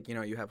feel like,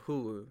 you have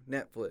Hulu,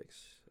 Netflix,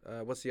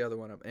 what's the other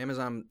one?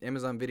 Amazon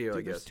Video, Dude,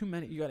 I guess. There's too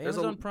many. You got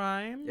Amazon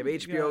Prime. You have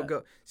HBO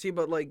Go. See,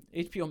 but like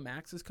HBO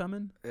Max is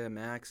coming.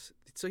 Max.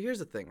 So here's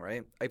the thing,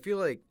 right? I feel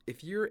like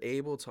if you're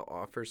able to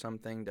offer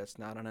something that's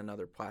not on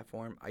another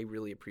platform, I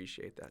really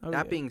appreciate that.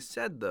 That being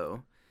said,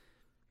 though,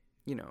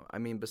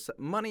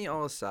 money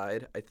all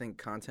aside, I think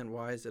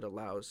content-wise it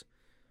allows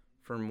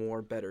for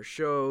more better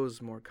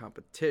shows, more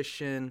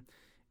competition,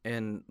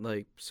 and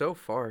like so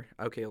far,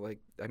 I've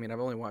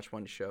only watched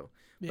one show,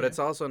 but it's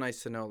also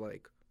nice to know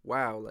like,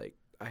 wow, like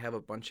I have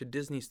a bunch of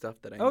Disney stuff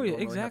that I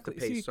normally have to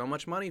pay so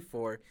much money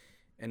for,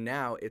 and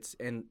now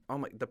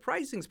the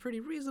pricing's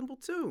pretty reasonable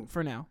too.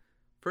 For now.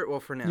 For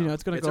now.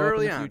 It's gonna go up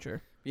in the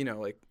future.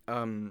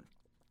 The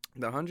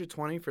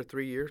 $120 for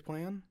 3 years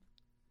plan.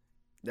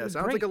 That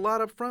sounds like a lot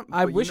up front.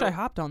 I wish I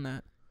hopped on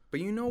that. But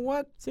you know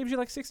what? Saves you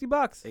like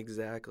 $60.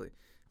 Exactly.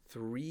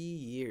 3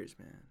 years,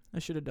 man. I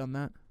should have done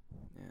that.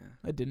 Yeah.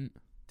 I didn't.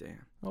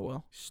 Damn. Oh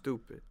well.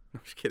 Stupid.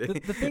 I'm just kidding.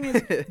 The thing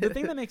is, the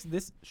thing that makes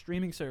this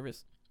streaming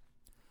service,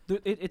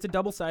 it's a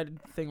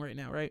double-sided thing right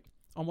now, right?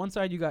 On one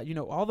side, you got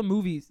all the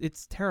movies.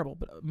 It's terrible,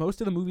 but most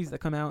of the movies that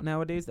come out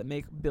nowadays that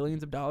make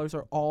billions of dollars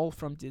are all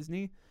from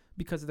Disney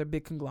because of their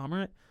big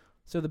conglomerate.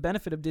 So the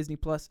benefit of Disney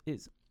Plus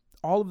is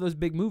all of those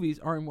big movies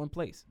are in one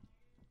place.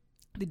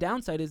 The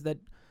downside is that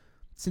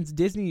since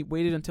Disney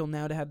waited until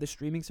now to have the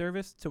streaming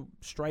service to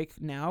strike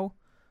now,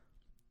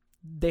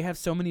 they have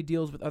so many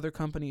deals with other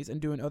companies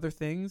and doing other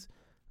things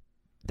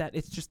that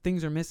it's just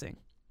things are missing.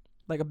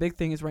 Like a big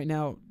thing is right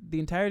now, the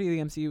entirety of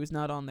the MCU is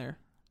not on there.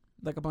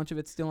 Like a bunch of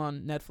it's still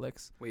on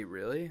Netflix. Wait,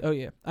 really? Oh,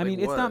 yeah. I mean,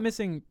 what? It's not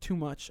missing too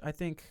much. I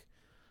think,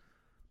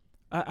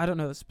 I don't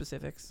know the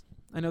specifics.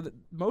 I know that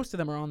most of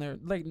them are on there.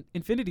 Like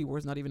Infinity War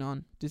is not even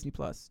on Disney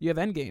Plus. You have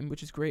Endgame,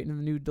 which is great, and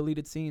the new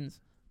deleted scenes,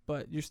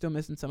 but you're still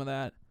missing some of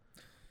that.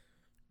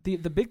 The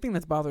big thing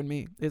that's bothering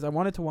me is I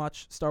wanted to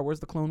watch Star Wars: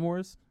 The Clone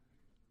Wars,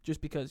 just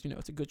because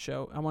it's a good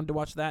show. I wanted to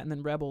watch that and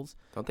then Rebels.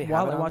 Don't they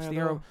while have it I watched on the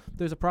there, Arrow.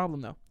 There's a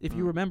problem though. If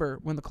you remember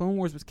when the Clone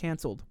Wars was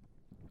canceled,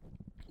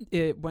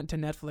 it went to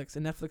Netflix,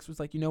 and Netflix was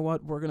like, you know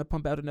what, we're gonna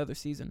pump out another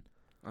season.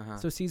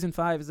 So season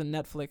 5 is a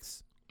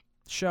Netflix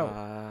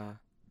show,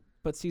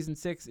 but season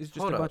 6 is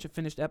just a bunch of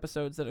finished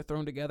episodes that are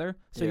thrown together.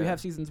 So you have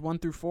seasons 1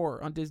 through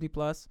 4 on Disney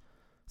Plus.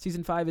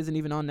 Season 5 isn't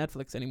even on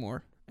Netflix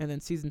anymore, and then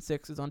season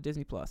 6 is on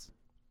Disney Plus.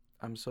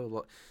 I'm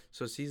so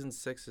so season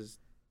 6 is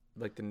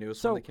like the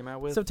newest one they came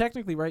out with. So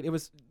technically, right?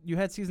 You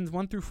had seasons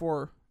 1 through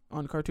 4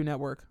 on Cartoon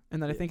Network,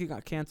 and then I think it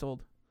got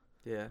canceled.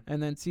 Yeah.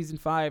 And then season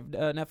 5,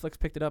 Netflix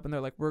picked it up, and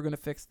they're like, "We're gonna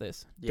fix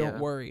this. Don't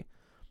worry."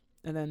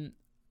 And then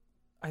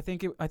I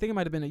think it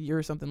might have been a year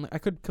or something. I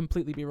could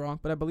completely be wrong,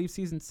 but I believe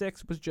season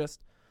 6 was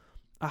just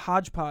a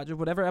hodgepodge of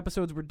whatever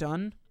episodes were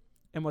done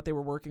and what they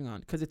were working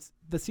on. Because it's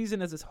the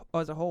season as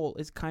a whole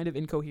is kind of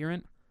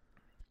incoherent.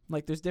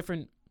 Like there's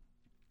different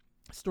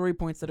story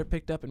points that are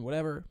picked up and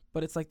whatever,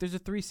 but it's like there's a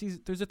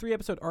 3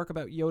 episode arc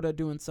about Yoda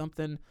doing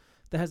something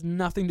that has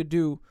nothing to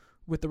do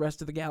with the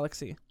rest of the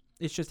galaxy.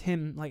 It's just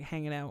him like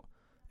hanging out,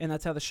 and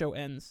that's how the show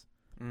ends.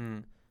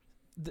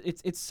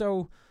 It's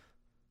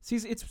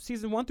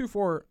season 1 through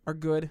 4 are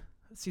good.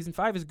 Season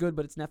 5 is good,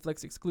 but it's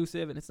Netflix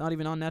exclusive, and it's not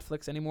even on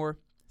Netflix anymore.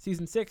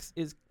 Season 6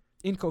 is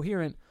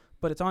incoherent,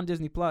 but it's on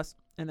Disney Plus,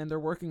 and then they're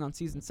working on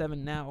season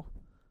 7 now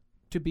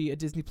to be a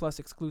Disney Plus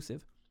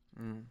exclusive.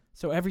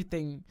 So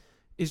everything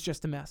is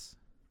just a mess,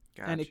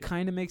 and it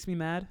kind of makes me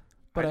mad.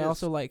 But I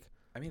also like.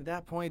 I mean, at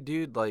that point,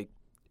 dude, like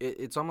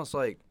it's almost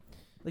like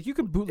you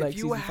can bootleg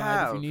season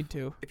 5 if you need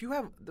to. If you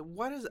have,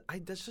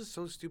 that's just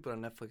so stupid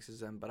on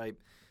Netflix's end. But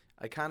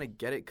I kind of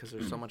get it because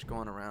there's so much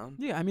going around.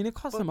 Yeah, I mean, it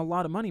costs them a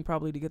lot of money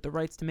probably to get the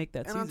rights to make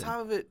that season. And on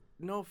top of it,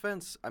 no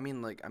offense, I'm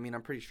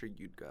pretty sure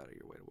you'd go out of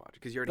your way to watch it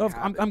because you already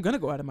have it. I'm gonna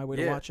go out of my way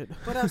to watch it.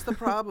 But that's the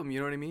problem, you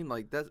know what I mean?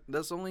 Like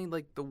that's only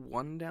like the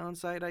one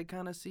downside I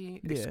kind of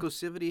see. Yeah.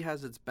 Exclusivity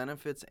has its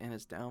benefits and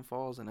its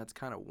downfalls, and that's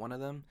kind of one of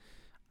them.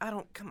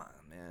 Come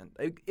on, man.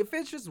 Like, if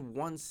it's just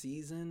one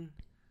season,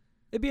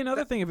 it'd be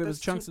another thing if it was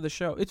chunks of the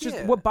show. It's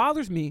just what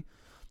bothers me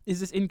is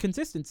this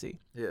inconsistency.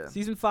 Yeah.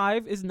 Season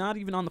 5 is not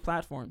even on the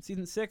platform.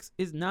 Season 6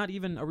 is not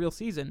even a real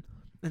season.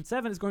 And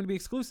 7 is going to be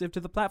exclusive to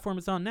the platform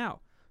it's on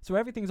now. So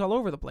everything's all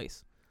over the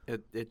place.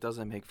 It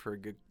doesn't make for a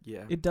good,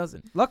 It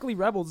doesn't. Luckily,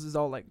 Rebels is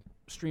all, like,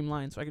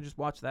 streamlined, so I can just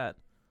watch that.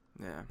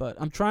 Yeah. But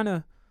I'm trying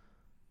to,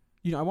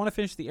 I want to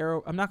finish the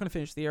Arrow. I'm not going to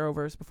finish the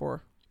Arrowverse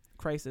before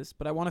Crisis,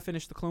 but I want to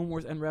finish the Clone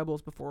Wars and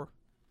Rebels before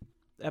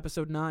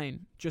Episode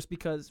 9, just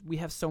because we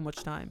have so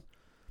much time.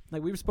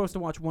 Like, we were supposed to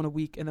watch one a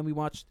week, and then we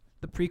watched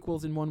the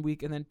prequels in 1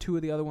 week and then 2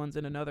 of the other ones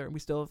in another, and we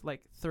still have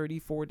like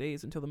 34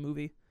 days until the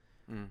movie.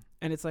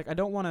 And it's like I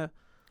don't want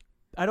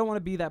to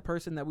be that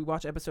person that we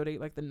watch episode 8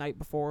 like the night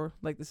before.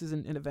 Like, this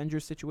isn't an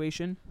Avengers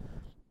situation,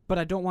 but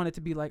I don't want it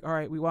to be like, all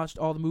right, we watched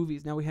all the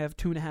movies, now we have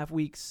 2.5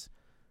 weeks,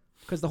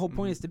 because the whole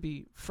point is to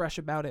be fresh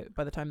about it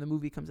by the time the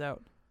movie comes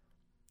out,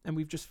 and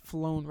we've just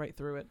flown right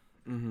through it.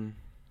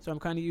 So I'm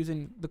kind of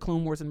using the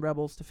Clone Wars and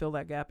Rebels to fill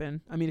that gap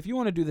in. I mean, if you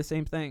want to do the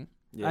same thing,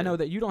 I know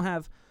that you don't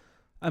have.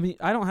 I mean,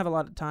 I don't have a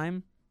lot of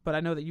time, but I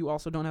know that you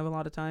also don't have a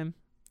lot of time.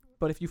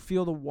 But if you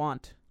feel the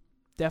want,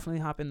 definitely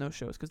hop in those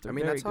shows because they're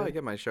very that's good. how I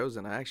get my shows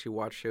in. I actually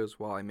watch shows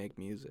while I make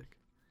music.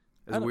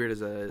 As weird as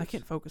that is. I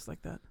can't focus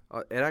like that.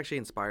 It actually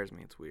inspires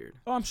me. It's weird.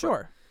 Oh, I'm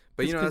sure.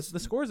 But the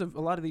scores of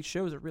a lot of these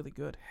shows are really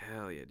good.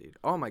 Hell yeah, dude.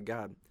 Oh, my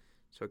God.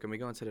 So can we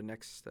go into the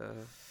next...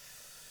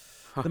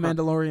 The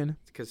Mandalorian.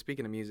 Because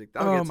speaking of music,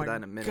 I'll get to that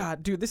in a minute.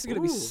 God, dude, this is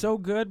going to be so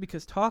good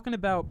because talking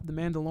about The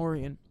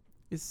Mandalorian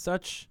is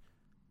such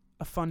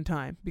a fun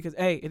time because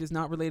A, it is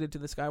not related to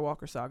the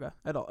Skywalker saga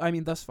at all. I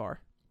mean, thus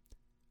far.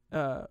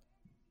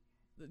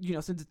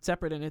 Since it's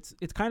separate and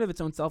it's kind of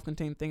its own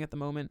self-contained thing at the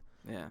moment.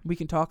 Yeah. We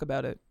can talk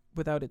about it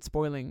without it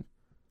spoiling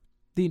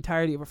the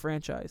entirety of a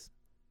franchise.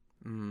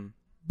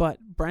 But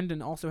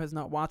Brendan also has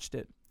not watched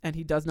it, and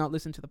he does not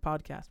listen to the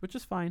podcast, which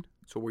is fine.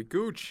 So we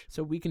gooch.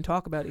 So we can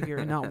talk about it here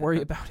and not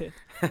worry about it.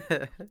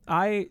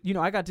 I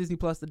got Disney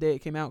Plus the day it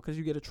came out because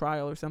you get a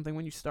trial or something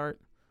when you start.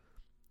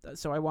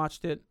 So I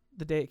watched it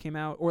the day it came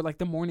out, or like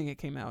the morning it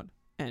came out,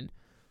 and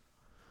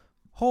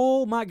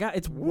oh my God,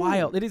 it's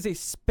wild. It is a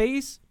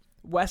space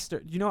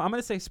western. I'm going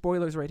to say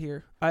spoilers right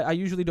here. I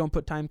usually don't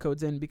put time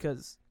codes in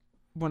because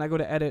when I go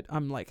to edit,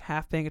 I'm like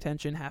half paying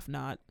attention, half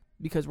not,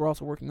 because we're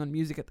also working on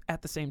music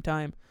at the same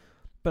time.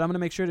 But I'm going to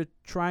make sure to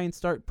try and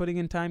start putting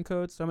in time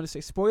codes. So I'm going to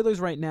say spoilers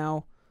right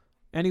now.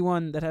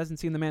 Anyone that hasn't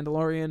seen The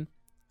Mandalorian,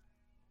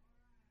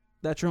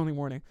 that's your only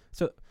warning.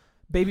 So,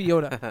 Baby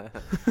Yoda.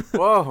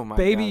 Whoa, my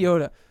Baby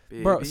God. Yoda.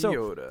 Baby Bro, so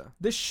Yoda.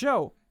 This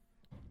show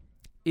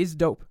is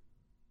dope.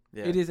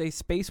 Yeah. It is a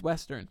space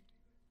western.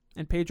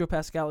 And Pedro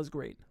Pascal is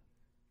great.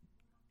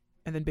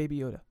 And then Baby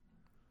Yoda.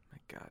 My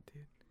God,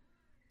 dude.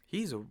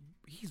 He's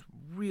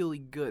really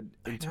good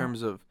in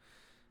terms of,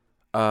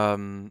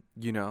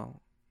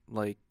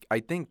 like, I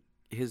think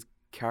his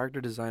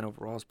character design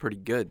overall is pretty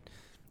good.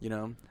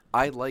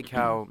 I like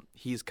how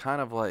he's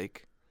kind of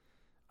like,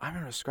 I don't know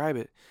how to describe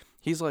it.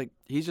 He's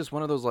just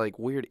one of those like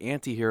weird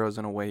anti-heroes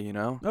in a way,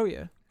 Oh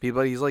yeah.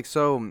 But he's like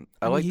so.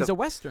 He's a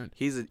western.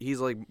 He's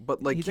like,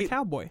 but like he's a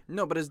cowboy.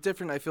 No, but it's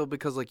different. I feel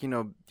because like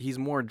he's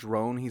more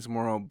drone. He's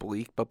more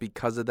oblique. But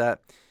because of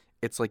that,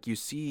 it's like you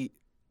see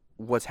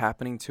what's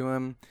happening to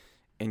him,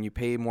 and you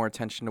pay more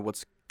attention to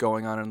what's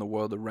going on in the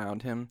world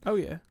around him. Oh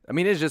yeah. I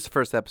mean, it's just the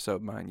first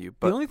episode, mind you.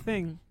 But the only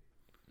thing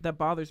that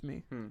bothers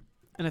me, and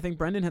I think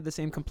Brendan had the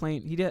same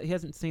complaint. He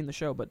hasn't seen the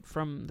show, but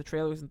from the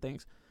trailers and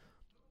things,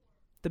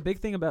 the big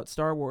thing about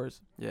Star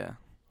Wars,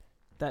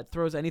 that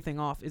throws anything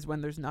off is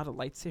when there's not a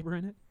lightsaber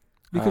in it,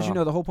 because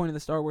the whole point of the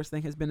Star Wars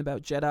thing has been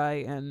about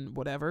Jedi and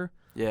whatever.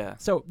 Yeah.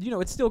 So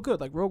it's still good.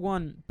 Like Rogue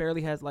One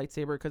barely has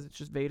lightsaber because it's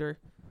just Vader,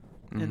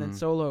 and then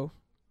Solo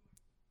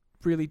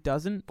really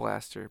doesn't.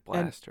 Blaster.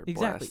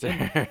 exactly,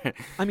 Blaster.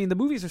 I mean, the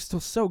movies are still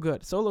so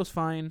good. Solo's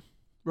fine.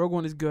 Rogue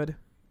One is good.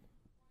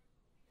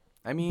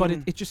 I mean, But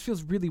it just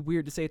feels really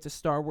weird to say it's a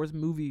Star Wars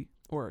movie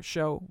or a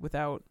show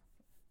without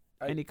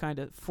any kind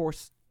of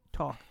forced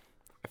talk.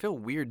 I feel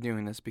weird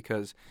doing this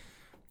because,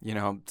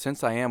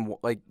 since I am,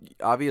 like,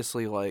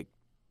 obviously, like,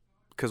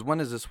 because when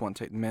does this one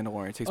take?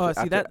 Mandalorian takes place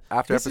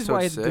after this episode is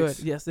why 6? it's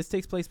good. Yes, this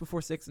takes place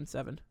before 6 and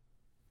 7.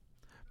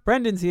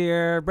 Brendan's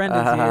here.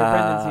 Brendan's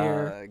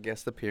here.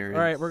 Guest appearance.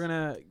 All right, we're going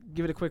to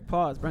give it a quick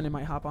pause. Brendan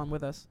might hop on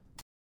with us.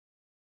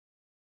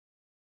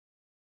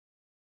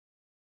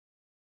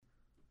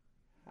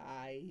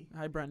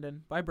 Hi,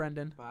 Brendan. Bye,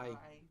 Brendan. Bye.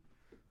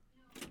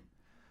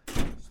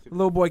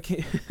 Little boy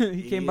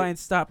came by and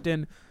stopped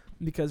in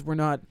because we're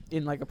not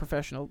in like a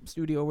professional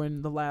studio. We're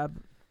in the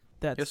lab.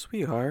 Yes,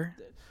 we are.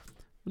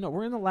 No,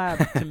 we're in the lab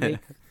to make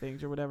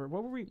things or whatever.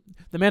 What were we?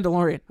 The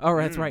Mandalorian. Oh,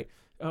 that's right.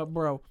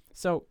 Bro.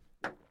 So,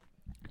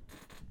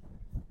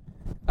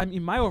 I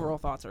mean, my overall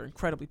thoughts are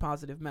incredibly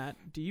positive, Matt.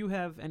 Do you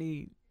have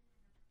any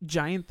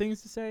giant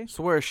things to say?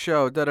 So we're a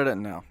show.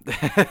 No.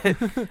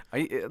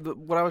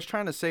 What I was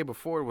trying to say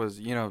before was,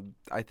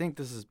 I think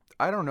this is.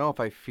 I don't know if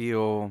I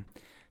feel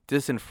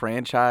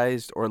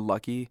disenfranchised or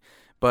lucky,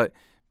 but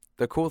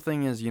the cool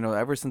thing is,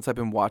 ever since I've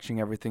been watching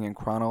everything in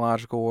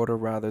chronological order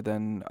rather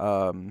than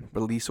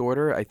release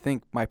order, I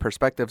think my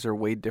perspectives are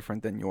way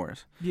different than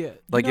yours. Yeah.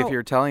 Like if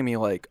you're telling me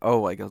like,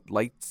 oh, like a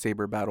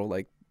lightsaber battle,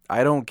 like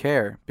I don't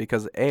care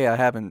because I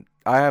haven't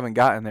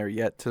gotten there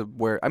yet to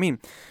where. I mean,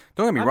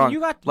 don't get me wrong.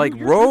 You're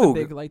Rogue,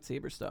 big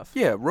lightsaber stuff.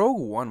 Yeah, Rogue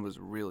One was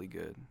really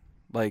good.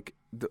 Like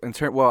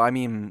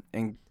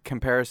in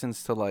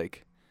comparisons to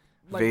like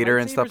Vader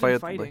and stuff like that.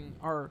 Fighting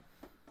are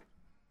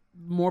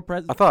more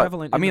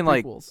prevalent. I mean, in the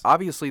like prequels.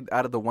 obviously,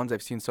 out of the ones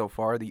I've seen so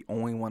far, the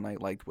only one I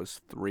liked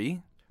was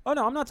 3. Oh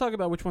no, I'm not talking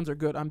about which ones are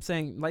good. I'm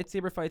saying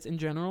lightsaber fights in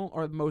general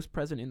are the most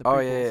present in the prequels. Oh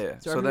yeah.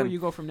 So everywhere you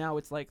go from now,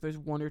 it's like there's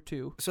 1 or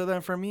 2. So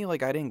then for me,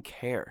 like I didn't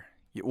care.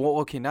 Well,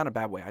 okay, not in a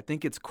bad way. I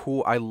think it's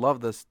cool. I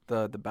love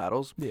the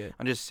battles. Yeah.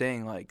 I'm just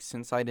saying, like,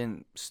 since I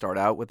didn't start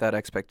out with that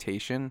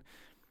expectation,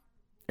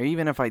 or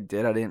even if I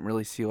did, I didn't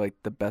really see like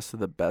the best of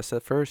the best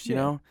at first. You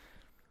know,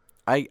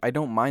 I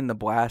don't mind the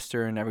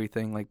blaster and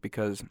everything, like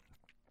because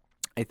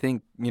I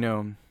think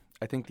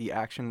the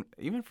action,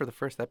 even for the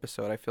first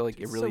episode, I feel like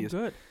it really is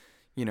good.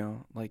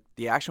 Like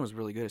the action was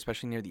really good,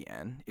 especially near the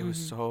end. It was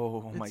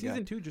so, oh my God.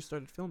 Season 2 just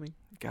started filming.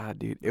 God,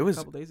 dude. It was a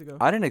couple days ago.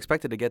 I didn't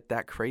expect it to get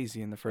that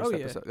crazy in the first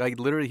episode. Like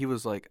literally he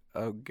was like,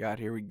 oh God,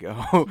 here we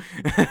go.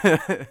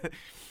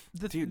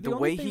 Dude, the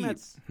way he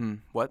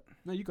what?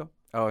 No, you go.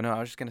 Oh no, I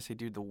was just gonna say,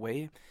 dude, the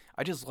way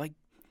I just like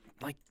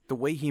the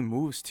way he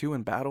moves too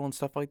in battle and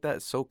stuff like that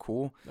is so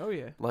cool. Oh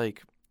yeah.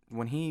 Like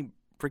when he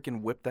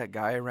freaking whipped that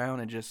guy around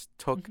and just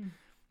took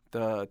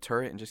the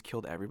turret and just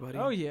killed everybody.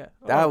 Oh yeah.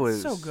 That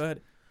was so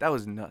good. That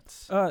was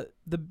nuts.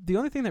 The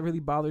only thing that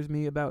really bothers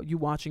me about you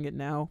watching it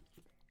now,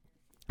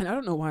 and I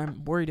don't know why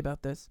I'm worried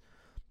about this,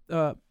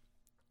 the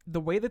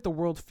way that the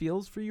world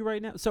feels for you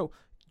right now. So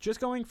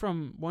just going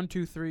from 1,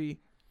 2, 3,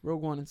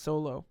 Rogue One and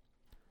Solo,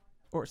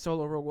 or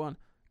Solo Rogue One,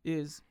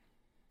 is,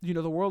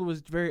 the world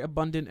was very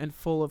abundant and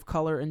full of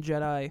color and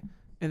Jedi,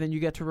 and then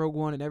you get to Rogue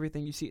One and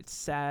everything you see it's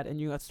sad, and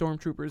you got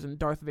stormtroopers and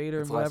Darth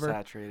Vader and whatever. It's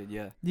less saturated,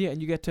 yeah. Yeah,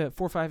 and you get to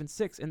 4, 5, and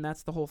 6, and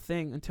that's the whole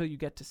thing until you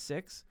get to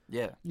 6.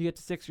 Yeah. You get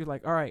to 6, you're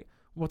like, all right,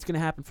 what's gonna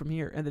happen from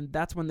here? And then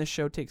that's when this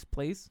show takes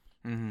place.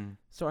 Mm-hmm.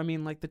 So I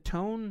mean, like the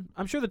tone,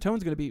 I'm sure the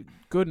tone's gonna be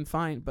good and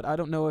fine, but I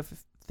don't know if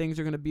things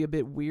are gonna be a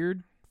bit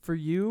weird for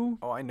you.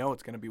 Oh, I know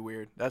it's gonna be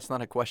weird. That's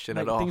not a question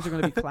at all. Things are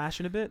gonna be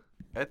clashing a bit.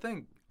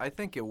 I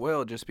think it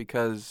will, just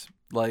because,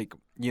 like,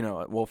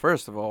 well,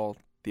 first of all,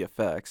 the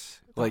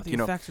effects. Like, the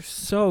effects are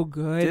so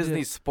good.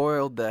 Disney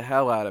spoiled the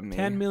hell out of me.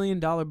 $10 million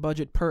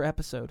budget per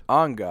episode.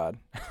 On God.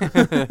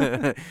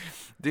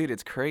 Dude,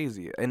 it's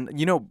crazy. And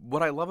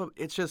what I love,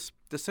 it's just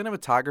the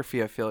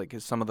cinematography, I feel like,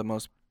 is some of the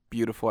most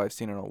beautiful I've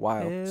seen in a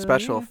while. Hell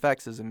Special yeah.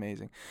 effects is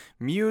amazing.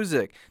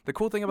 Music. The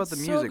cool thing about the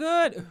music.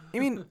 So good. I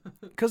mean,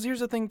 because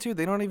here's the thing, too.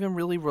 They don't even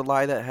really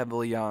rely that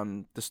heavily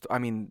on I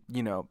mean,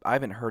 I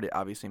haven't heard it,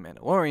 obviously,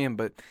 Mandalorian,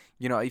 but,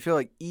 I feel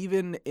like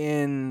even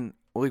in,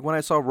 like, when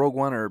I saw Rogue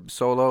One or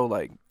Solo,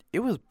 like, it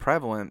was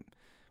prevalent.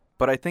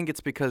 But I think it's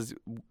because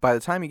by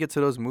the time you get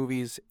to those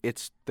movies,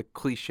 it's the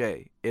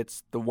cliche.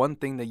 It's the one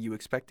thing that you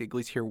expect to at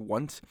least hear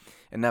once,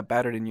 and that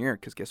battered in your ear,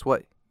 because guess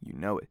what? You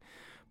know it.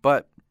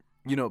 But,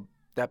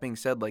 that being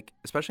said, like,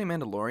 especially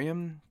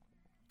Mandalorian,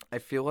 I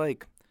feel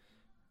like,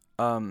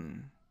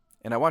 and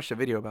I watched a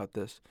video about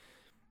this,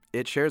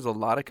 it shares a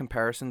lot of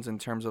comparisons in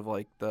terms of,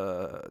 like,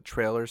 the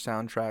trailer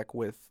soundtrack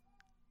with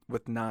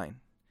 9.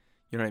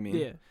 You know what I mean?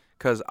 Yeah.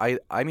 Because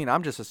I mean,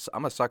 I'm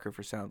a sucker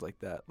for sounds like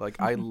that. Like,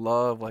 I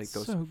love, like,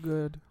 those so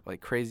good, like,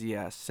 crazy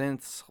ass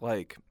synths,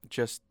 like,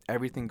 just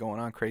everything going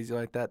on crazy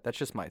like that. That's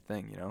just my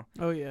thing,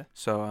 Oh yeah.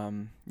 So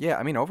yeah,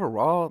 I mean,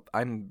 overall,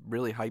 I'm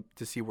really hyped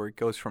to see where it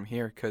goes from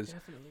here, because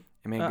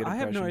it made a good impression. I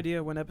have no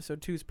idea when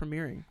episode 2 is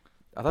premiering.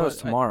 I thought it was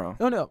tomorrow.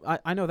 No,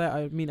 I know that.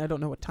 I mean, I don't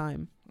know what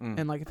time.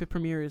 And like, if it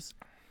premieres,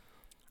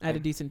 at a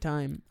decent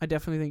time, I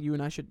definitely think you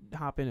and I should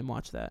hop in and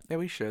watch that. Yeah,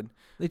 we should.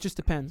 It just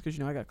depends because,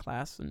 I got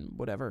class and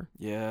whatever.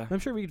 Yeah. I'm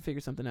sure we could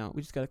figure something out.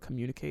 We just got to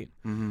communicate.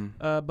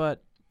 Mm-hmm.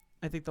 But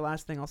I think the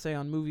last thing I'll say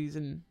on movies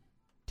and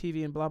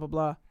TV and blah, blah,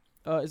 blah.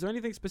 Is there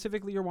anything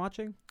specifically you're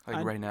watching?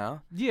 Like right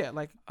now? Yeah,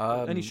 like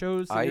any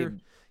shows that you're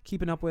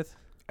keeping up with?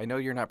 I know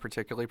you're not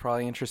particularly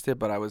probably interested,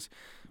 but I was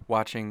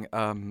watching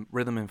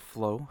Rhythm and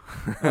Flow.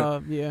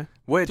 Yeah.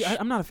 Which Dude,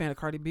 I'm not a fan of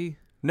Cardi B.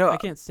 No, I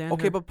can't stand her.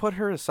 Okay, but put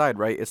her aside,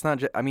 right? It's not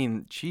just, I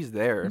mean, she's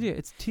there. Yeah,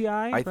 it's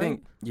T.I., I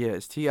think, yeah,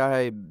 it's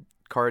T.I.,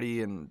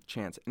 Cardi, and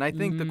Chance. And I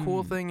think the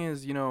cool thing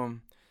is,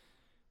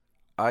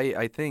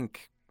 I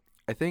think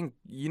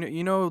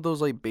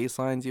those like bass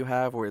lines you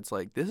have where it's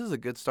like, this is a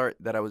good start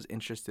that I was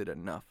interested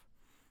enough.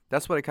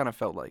 That's what it kind of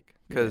felt like.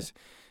 Because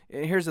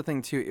here's the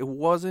thing, too. It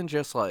wasn't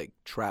just like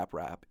trap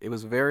rap. It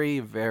was very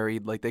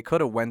varied. Like, they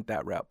could have went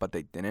that route, but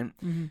they didn't.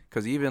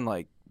 Because even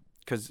like,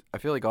 because I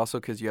feel like also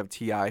because you have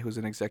T.I., who's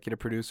an executive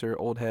producer,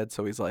 old head,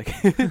 so he's like,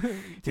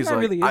 T.I.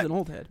 really is an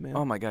old head, man.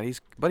 Oh my God, he's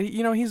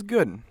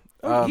good.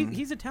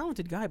 He's a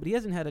talented guy, but he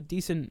hasn't had a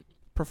decent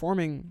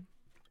performing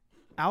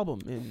album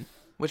in.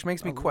 Which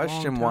makes me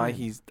question why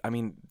he's. I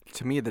mean,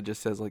 to me that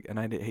just says like, and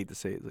I hate to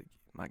say it, like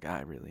my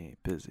guy really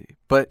ain't busy,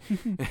 but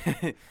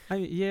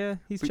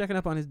he's checking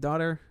up on his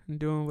daughter and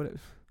doing what.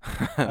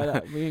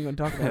 We ain't gonna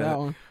talk about that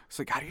one. It's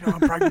like, how do you know I'm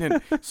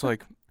pregnant? It's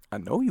like, I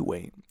know you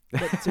ain't.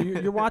 But, so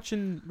you're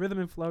watching Rhythm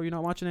and Flow. You're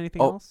not watching anything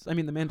else? I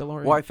mean, The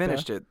Mandalorian. Well, I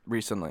finished it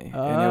recently,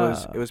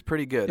 and it was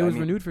pretty good. It was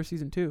renewed for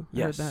season 2.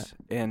 Yes, I heard that.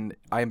 And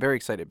I am very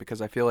excited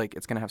because I feel like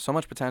it's gonna have so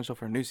much potential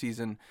for a new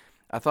season.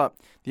 I thought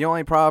the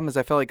only problem is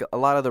I felt like a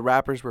lot of the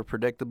rappers were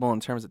predictable in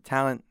terms of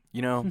talent,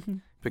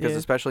 because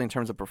especially in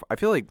terms of I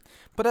feel like,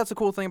 but that's the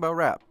cool thing about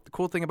rap. The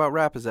cool thing about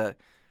rap is that,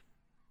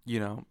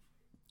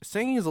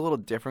 singing is a little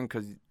different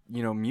because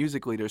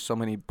musically there's so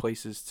many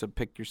places to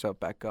pick yourself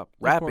back up.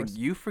 Rapping,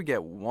 you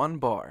forget one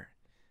bar,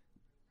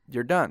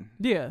 you're done.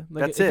 Yeah,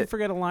 like that's if it. You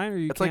forget a line, or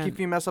you. It's like if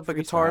you mess up a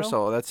guitar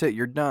solo, that's it.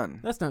 You're done.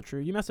 That's not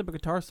true. You mess up a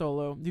guitar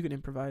solo, you can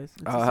improvise.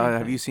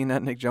 Have you seen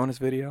that Nick Jonas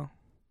video?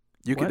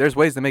 There's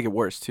ways to make it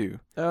worse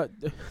too.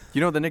 You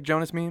know the Nick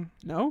Jonas meme?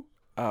 No.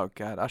 Oh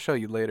God, I'll show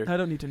you later. I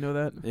don't need to know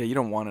that. Yeah, you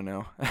don't want to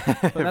know.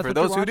 For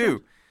those who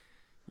do,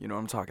 you know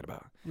what I'm talking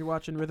about. You're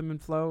watching Rhythm and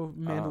Flow,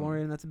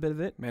 Mandalorian. That's a bit of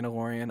it.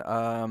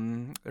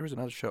 Mandalorian. There was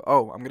another show.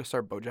 Oh, I'm gonna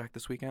start BoJack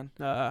this weekend.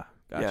 Gotcha.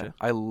 Yeah,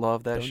 I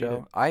love that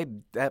show.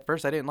 At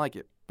first I didn't like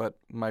it, but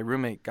my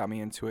roommate got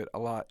me into it a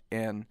lot,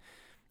 and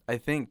I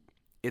think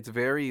it's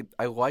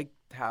I like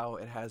how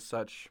it has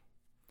such.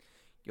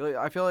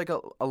 I feel like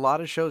a lot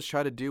of shows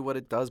try to do what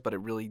it does, but it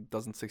really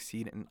doesn't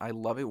succeed. And I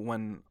love it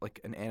when like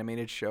an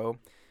animated show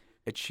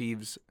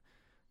achieves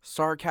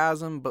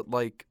sarcasm, but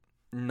like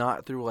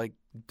not through like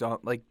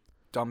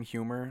dumb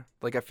humor.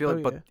 Like I feel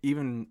but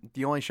even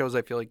the only shows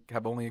I feel like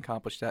have only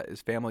accomplished that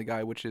is Family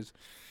Guy, which is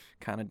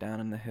kind of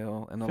down in the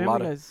hill, and a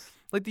lot of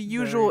like the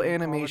usual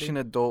animation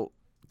adult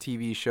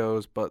TV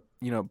shows. But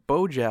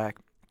BoJack.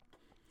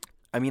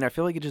 I mean, I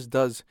feel like it just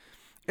does.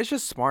 It's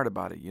just smart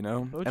about it,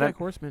 BoJack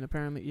Horseman,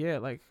 apparently,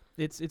 like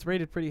it's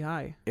rated pretty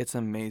high. It's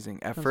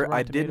amazing. At first,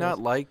 I did not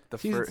like the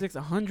season 6,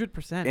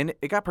 100%, and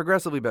it got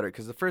progressively better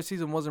because the first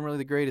season wasn't really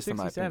the greatest in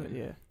my opinion.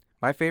 Yeah.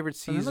 My favorite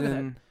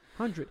season.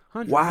 100,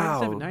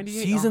 wow.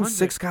 98, season 100.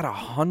 6 got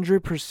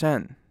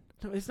 100%.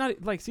 No, it's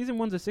not like season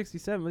 1's a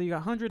 67, but you got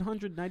 100,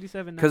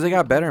 197. Because they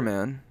got better,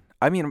 man.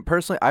 I mean,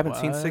 personally, I haven't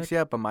seen 6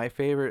 yet, but my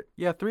favorite,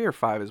 3 or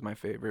 5 is my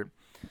favorite.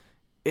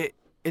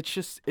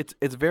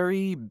 It's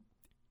very.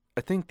 I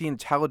think the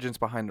intelligence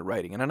behind the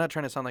writing, and I'm not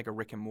trying to sound like a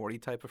Rick and Morty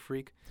type of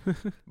freak,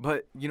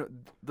 but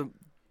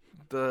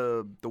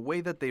the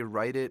way that they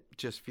write it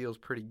just feels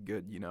pretty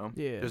good,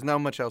 Yeah. There's not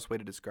much else way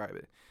to describe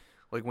it.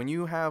 Like when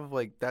you have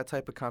like that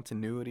type of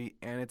continuity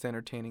and it's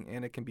entertaining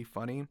and it can be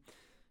funny,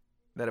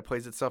 that it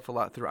plays itself a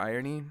lot through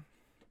irony,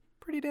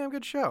 pretty damn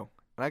good show.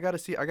 And I gotta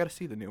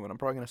see the new one. I'm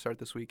probably gonna start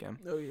this weekend.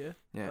 Oh yeah.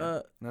 Yeah.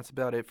 That's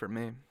about it for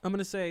me. I'm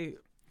gonna say,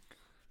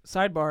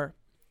 sidebar.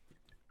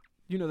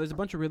 There's a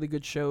bunch of really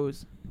good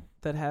shows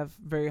that have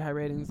very high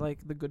ratings,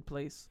 like The Good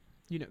Place.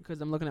 Because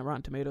I'm looking at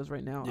Rotten Tomatoes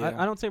right now.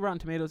 Yeah. I don't say Rotten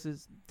Tomatoes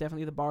is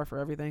definitely the bar for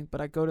everything, but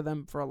I go to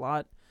them for a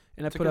lot,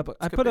 and I put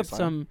up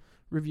some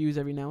reviews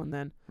every now and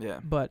then.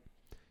 Yeah. But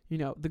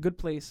The Good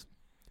Place,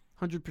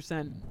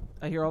 100%.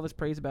 I hear all this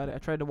praise about it. I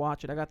tried to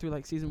watch it. I got through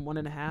like season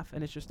 1.5,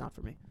 and it's just not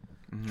for me.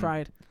 Mm-hmm.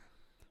 Tried.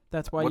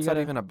 That's why. What's that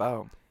even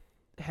about?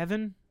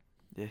 Heaven.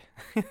 Yeah.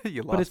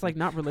 You lost but it's me. like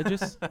not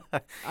religious.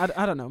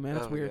 I don't know, man.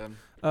 It's weird.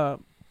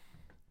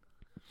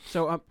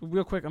 So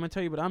real quick, I'm gonna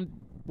tell you what I'm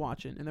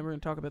watching, and then we're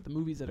gonna talk about the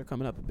movies that are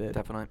coming up a bit.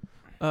 Definitely.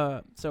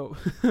 So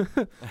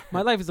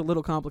my life is a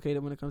little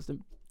complicated when it comes to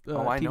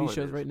TV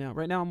shows right now.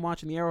 Right now, I'm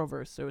watching the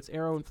Arrowverse, so it's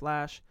Arrow and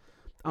Flash.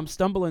 I'm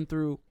stumbling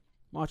through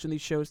watching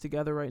these shows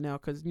together right now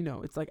because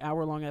it's like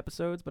hour-long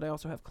episodes, but I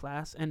also have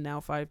class and now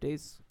 5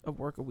 days of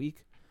work a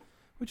week,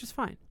 which is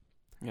fine.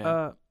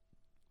 Yeah.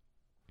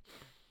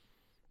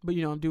 But,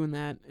 you know, I'm doing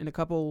that. In a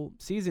couple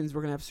seasons,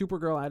 we're going to have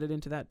Supergirl added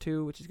into that,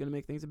 too, which is going to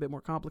make things a bit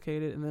more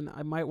complicated. And then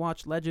I might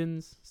watch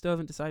Legends. Still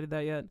haven't decided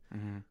that yet.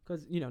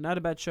 Because, you know, not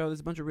a bad show. There's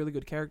a bunch of really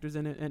good characters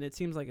in it, and it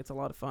seems like it's a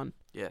lot of fun.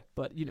 Yeah.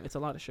 But, you know, it's a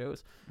lot of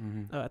shows.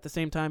 At the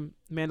same time,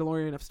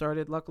 Mandalorian I've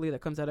started. Luckily,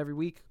 that comes out every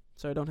week,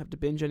 so I don't have to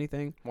binge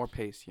anything. More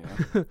pace, you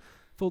know.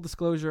 Full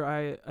disclosure,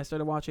 I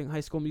started watching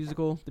High School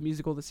Musical,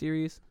 the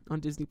series, on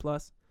Disney+.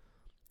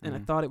 And I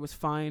thought it was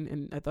fine,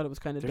 and I thought it was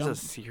kind of dumb.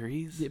 There's a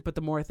series? Yeah, but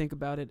the more I think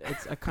about it,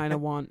 I kind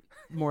of want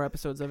more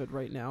episodes of it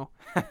right now.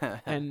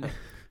 And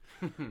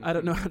I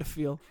don't know how to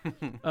feel.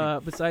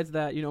 Besides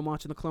that, you know, I'm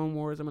watching the Clone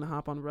Wars. I'm going to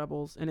hop on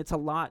Rebels. And it's a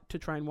lot to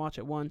try and watch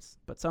at once.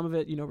 But some of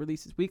it, you know,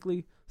 releases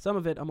weekly. Some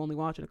of it I'm only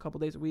watching a couple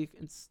days a week,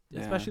 and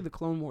especially the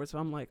Clone Wars. So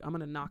I'm like, I'm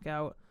going to knock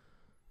out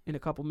in a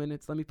couple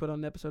minutes. Let me put on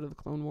an episode of the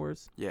Clone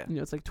Wars. Yeah. You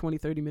know, it's like 20,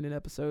 30-minute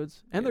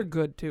episodes. And they're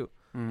good, too.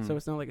 So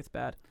it's not like it's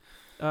bad.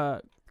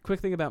 Quick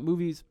thing about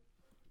movies.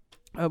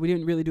 We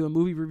didn't really do a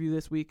movie review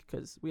this week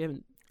because we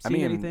haven't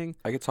seen anything.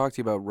 I could talk to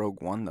you about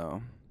Rogue One,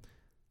 though.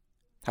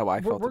 How I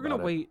felt about it. We're going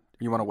to wait.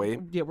 You want to wait?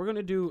 Yeah, we're going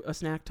to do a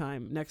snack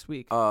time next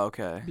week. Oh,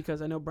 okay.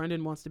 Because I know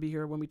Brendan wants to be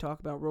here when we talk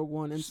about Rogue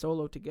One and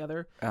Solo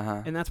together.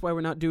 Uh-huh. And that's why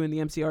we're not doing the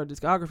MCR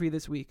discography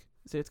this week.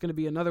 So it's going to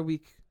be another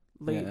week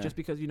late just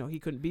because, you know, he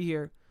couldn't be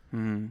here.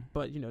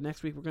 But, you know,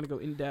 next week we're going to go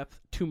in-depth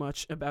too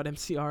much about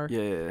MCR.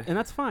 Yeah. And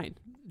that's fine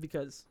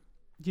because,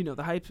 you know,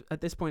 the hype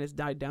at this point has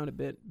died down a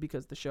bit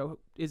because the show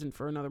isn't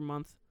for another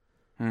month.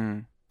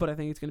 But I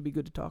think it's going to be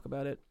good to talk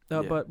about it.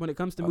 But when it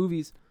comes to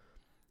movies,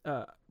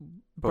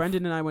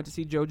 Brendan and I went to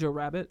see Jojo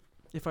Rabbit.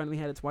 It finally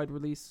had its wide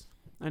release.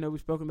 I know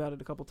we've spoken about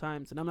it a couple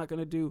times, and I'm not going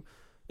to do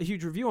a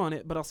huge review on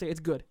it, but I'll say it's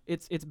good.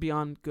 It's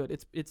beyond good.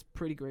 It's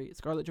pretty great.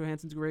 Scarlett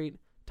Johansson's great.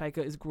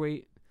 Taika is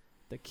great.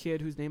 The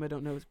kid whose name I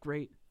don't know is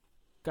great.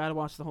 Gotta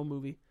watch the whole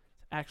movie.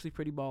 It's actually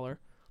pretty baller.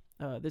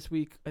 This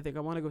week, I think I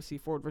want to go see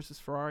Ford versus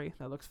Ferrari.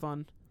 That looks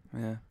fun.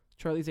 Yeah.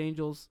 Charlie's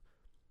Angels.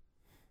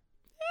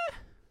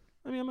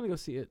 I mean, I'm going to go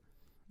see it,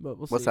 but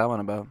we'll see. What's that one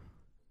about?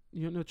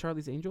 You don't know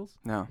Charlie's Angels?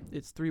 No.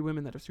 It's 3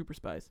 women that are super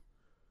spies.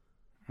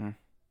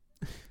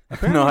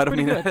 No, I don't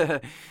mean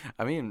that.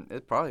 I mean,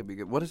 it'd probably be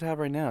good. What does it have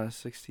right now?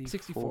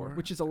 64?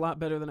 Which is a lot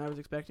better than I was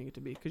expecting it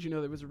to be. Because, you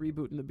know, there was a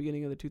reboot in the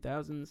beginning of the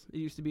 2000s. It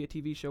used to be a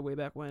TV show way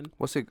back when.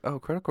 What's it? Oh,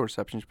 critical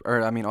reception.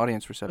 Or, I mean,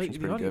 audience reception is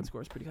pretty The audience good.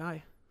 score is pretty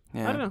high.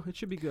 Yeah. I don't know. It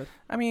should be good.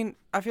 I mean,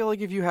 I feel like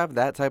if you have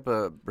that type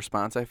of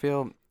response,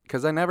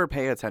 because I never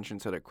pay attention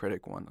to the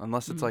critic one.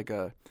 Unless it's like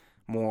a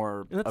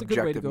more and that's objective a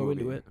good way to go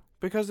movie. into it.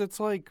 Because it's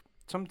like,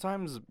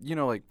 sometimes, you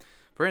know, like,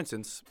 for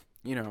instance,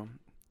 you know,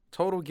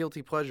 total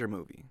guilty pleasure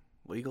movie.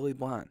 Legally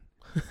Blonde.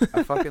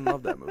 I fucking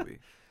love that movie.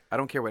 I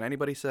don't care what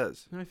anybody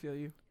says. I feel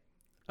you.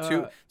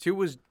 Two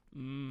was a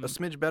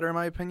smidge better in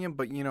my opinion,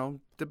 but, you know,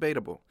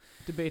 debatable.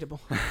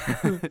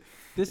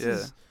 This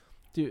is...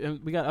 Dude,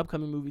 and we got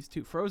upcoming movies,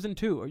 too. Frozen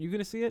 2. Are you going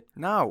to see it?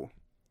 No.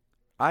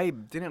 I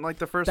didn't like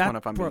the first one,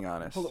 if I'm being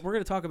honest. Hold on, we're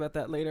going to talk about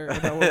that later,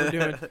 about what we're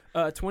doing.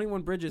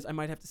 21 Bridges, I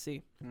might have to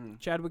see.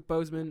 Chadwick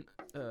Boseman.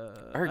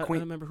 I heard I Queen.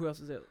 don't remember who else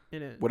is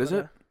in it. What is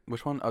it?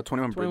 Which one?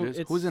 21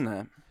 Bridges? Who's in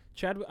that?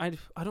 Chadwick. I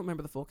don't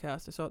remember the full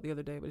cast. I saw it the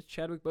other day, but it's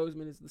Chadwick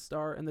Boseman is the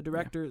star, and the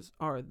directors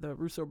are the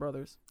Russo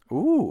brothers.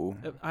 Ooh.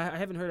 I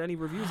haven't heard any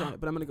reviews on it,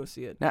 but I'm going to go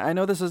see it. Now, I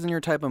know this isn't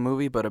your type of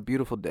movie, but A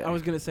Beautiful Day. I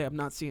was going to say I'm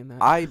not seeing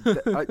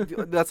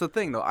that. That's the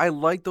thing, though. I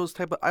like those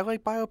I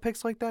like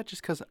biopics like that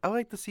just because I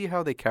like to see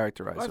how they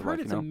characterize it. I've heard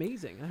it's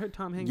amazing. I heard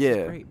Tom Hanks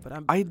is great,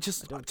 but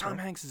Tom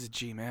Hanks is a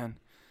G, man.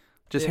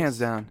 Just hands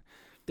down.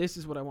 This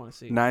is what I want to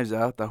see. Knives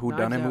Out, the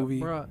whodunit movie.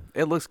 Bruh.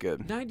 It looks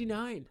good.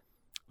 99.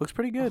 Looks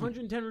pretty good.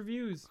 110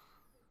 reviews.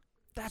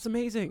 That's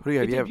amazing. Who do you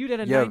have? It debuted at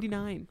a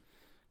 99.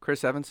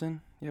 Chris Evanson,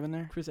 you have in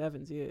there? Chris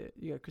Evans, yeah.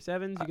 You got Chris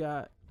Evans. You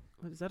got...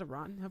 What, is that a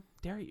Rotten? How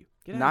dare you?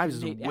 Get out Knives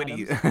is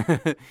witty.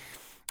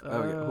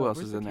 Who else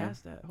is in there?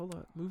 Cast at? Hold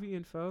on. Movie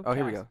info. Oh,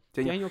 here we go.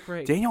 Daniel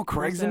Craig. Daniel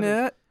Craig's in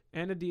it?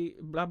 Anna D.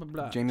 Blah, blah,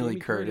 blah. Jamie Lee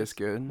Curtis,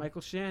 good.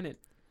 Michael Shannon.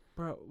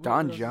 Bro.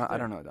 I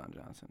don't know Don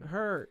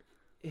Johnson.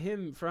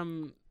 Him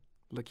from...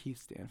 Lakeith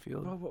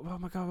Stanfield. Oh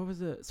my God, what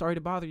was it? Sorry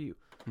to Bother You.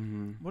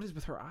 What is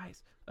with her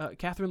eyes?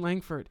 Catherine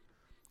Langford.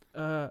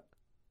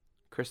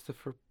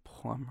 Christopher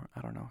Plummer.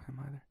 I don't know him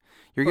either.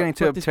 You're getting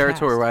to a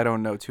territory where I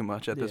don't know too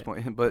much at this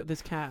point. But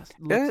this cast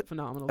looks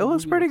phenomenal. It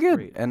looks pretty good.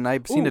 Great. And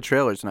I've seen the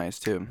trailer's nice,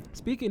 too.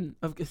 Speaking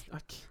of...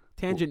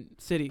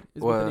 Tangent City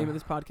is what the name of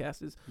this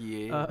podcast is.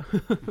 Yeah.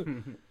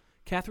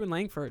 Catherine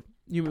Langford.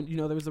 You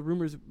know, there was the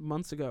rumors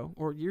months ago,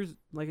 or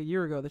like a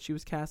year ago, that she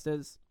was cast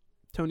as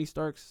Tony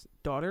Stark's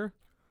daughter.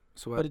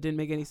 So but it didn't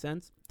make any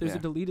sense. There's a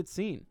deleted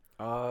scene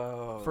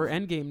for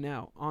Endgame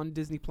now on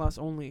Disney Plus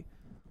only.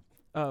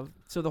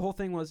 So the whole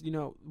thing was, you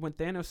know, when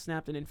Thanos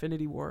snapped in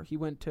Infinity War, he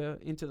went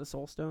into the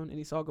Soul Stone and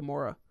he saw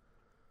Gamora.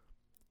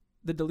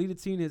 The deleted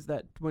scene is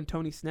that when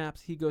Tony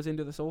snaps, he goes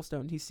into the Soul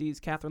Stone. He sees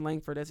Catherine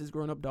Langford as his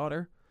grown-up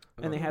daughter,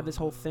 and they had this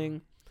whole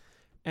thing.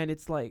 And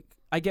it's like,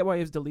 I get why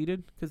it was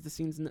deleted because the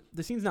scene's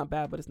not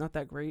bad, but it's not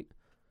that great.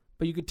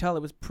 But you could tell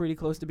it was pretty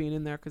close to being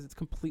in there because it's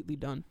completely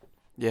done.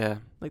 Yeah.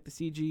 Like the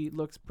CG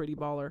looks pretty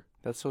baller.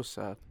 That's so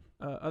sad.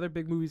 Other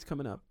big movies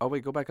coming up. Oh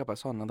wait, go back up. I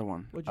saw another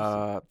one. What'd you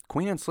see?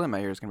 Queen and Slim. I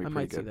hear is gonna I be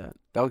might pretty good. see that.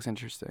 That looks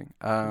interesting.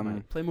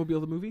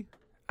 Playmobil the movie.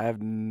 I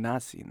have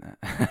not seen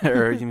that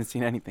or even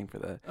seen anything for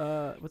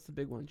that. What's the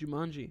big one?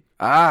 Jumanji.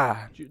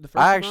 The first I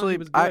Jumanji actually,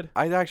 was good.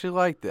 I actually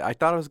liked it. I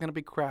thought it was gonna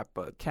be crap,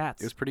 but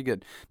Cats. it was pretty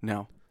good.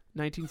 No,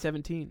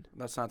 1917.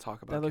 let's not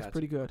talk about That looks Cats.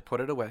 pretty good.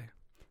 Put it away.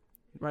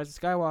 Rise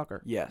of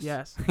Skywalker. Yes.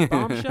 Yes.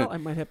 Bombshell. I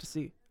might have to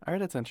see. All right,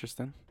 that's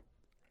interesting.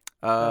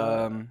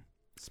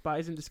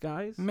 Spies in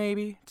Disguise.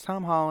 Maybe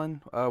Tom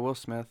Holland, Will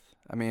Smith.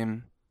 I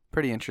mean,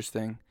 pretty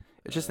interesting.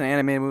 It's just an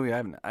animated movie.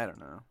 I don't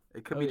know.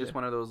 It could be just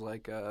one of those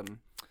like what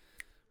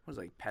was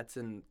it, like Pets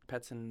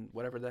and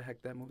whatever the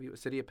heck that movie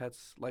was. City of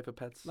Pets, Life of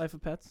Pets. Life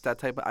of Pets. That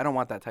type of. I don't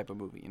want that type of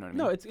movie. You know what I mean?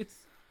 No, it's.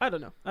 I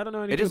don't know. I don't know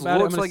anything It just about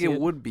looks it. like it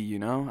would be. You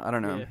know? I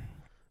don't know. Yeah.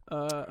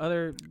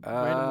 Other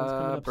random ones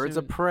coming up Birds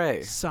soon. of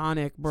Prey.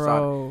 Sonic,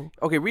 bro.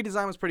 Okay,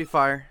 redesign was pretty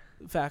fire.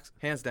 Facts.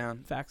 Hands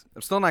down. Facts.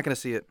 I'm still not gonna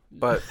see it,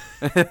 but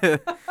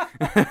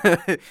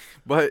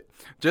but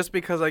just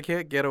because I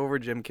can't get over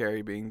Jim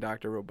Carrey being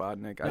Dr.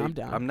 Robotnik, I'm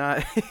down. I'm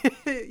not.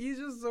 He's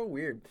just so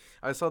weird.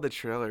 I saw the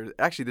trailer.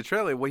 Actually, the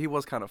trailer. Well, he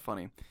was kind of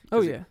funny. Oh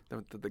yeah.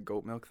 The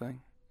goat milk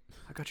thing.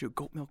 I got you a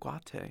goat milk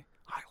latte.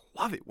 I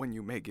love it when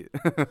you make it.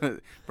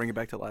 Bring it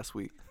back to last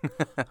week.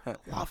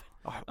 Love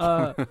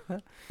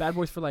it. Bad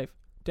Boys for Life.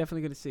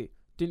 Definitely gonna see.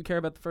 Didn't care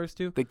about the first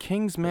two. The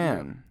King's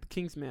Man. The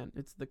Kingsman.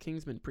 It's the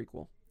Kingsman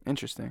prequel.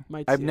 Interesting.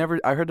 Might I see it.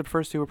 heard the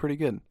first two were pretty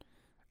good.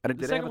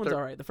 The second one's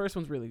alright. The first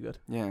one's really good.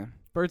 Yeah.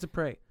 Birds of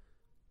Prey.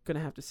 Gonna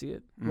have to see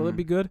it. Will Mm-hmm. it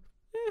be good?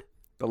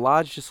 The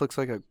Lodge just looks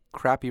like a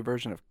crappy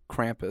version of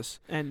Krampus.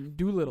 And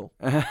Doolittle.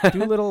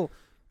 Doolittle.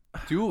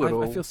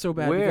 Doolittle. I feel so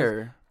bad.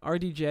 Where?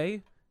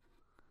 RDJ.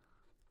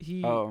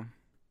 He. Oh.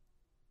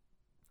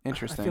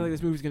 Interesting. I feel like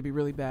this movie's gonna be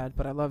really bad,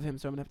 but I love him,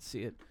 so I'm gonna have to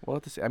see it.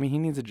 Well, I mean, he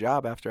needs a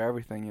job after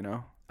everything, you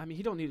know. I mean,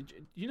 he don't need.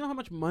 You know how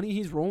much money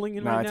he's rolling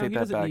in No, I right now. take He that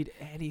doesn't back. need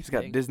anything. He's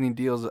got Disney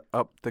deals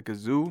up the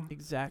kazoo.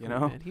 Exactly, you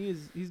know? man.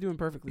 He's doing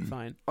perfectly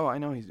fine. Oh, I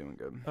know he's doing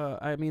good.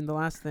 I mean, the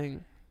last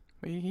thing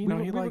He we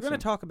likes were going to him.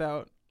 talk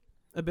about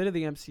a bit of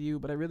the MCU,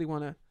 but I really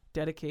want to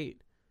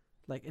dedicate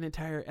like an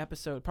entire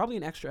episode, probably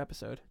an extra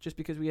episode, just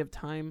because we have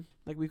time.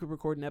 Like we could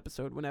record an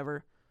episode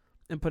whenever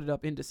and put it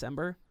up in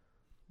December,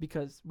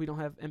 because we don't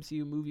have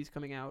MCU movies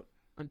coming out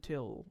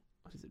until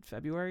what is it,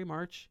 February,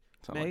 March,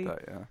 Something May?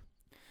 like that, yeah.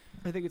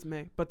 I think it's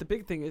May. But the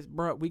big thing is,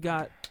 bro, we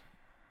got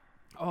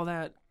all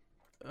that.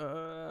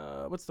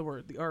 What's the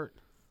word? The art.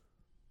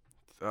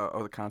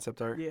 The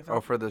concept art? Yeah,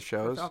 for the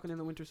shows? Falcon and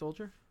the Winter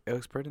Soldier. It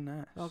looks pretty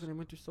nice. Falcon and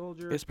Winter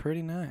Soldier. It's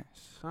pretty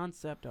nice.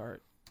 Concept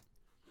art.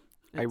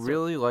 I And so-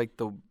 really like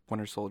the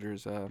Winter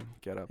Soldier's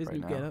get-up his right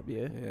new now. getup,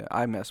 yeah. Yeah,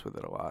 I mess with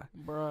it a lot.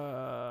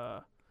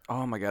 Bruh.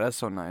 Oh my god, that's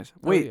so nice.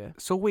 Oh, Wait, yeah.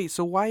 so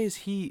why is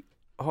he?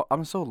 Oh,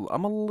 I'm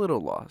a little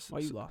lost. Why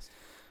you lost?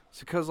 It's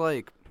because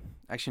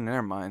actually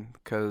never mind.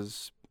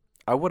 Because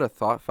I would have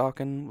thought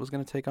Falcon was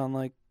gonna take on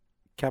like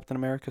Captain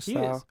America He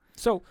style. is.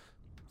 So,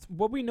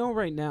 what we know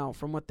right now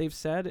from what they've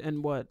said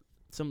and what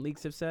some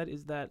leaks have said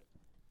is that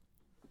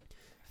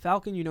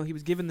Falcon, he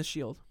was given the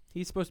shield.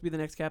 He's supposed to be the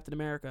next Captain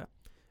America.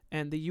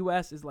 And the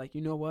U.S. is like,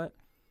 you know what?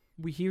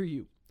 We hear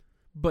you,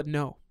 but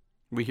no.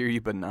 We hear you,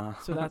 but nah.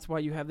 So that's why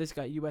you have this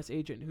guy, U.S.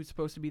 agent, who's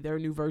supposed to be their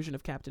new version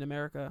of Captain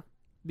America.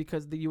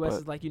 Because the U.S.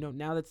 is like,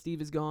 now that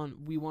Steve is gone,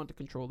 we want to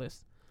control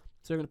this.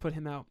 So they're going to put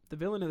him out. The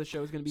villain of the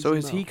show is going to be So Zemo.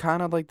 is he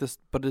kind of like this?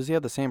 But does he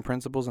have the same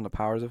principles and the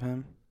powers of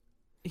him?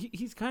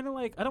 He's kind of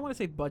like, I don't want to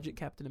say budget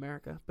Captain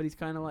America, but he's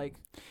kind of like...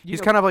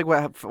 He's kind of like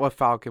what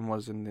Falcon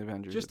was in the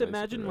Avengers. Just basically,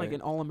 imagine like right?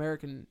 an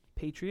all-American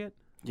patriot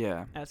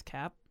Yeah. as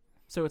Cap.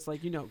 So it's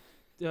like,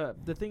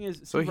 the thing is,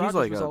 So Steve he's Rogers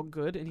like was a- all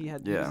good, and he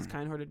was Yeah. this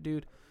kind-hearted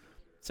dude.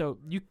 So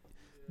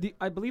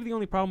I believe the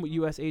only problem with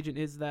U.S. Agent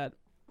is that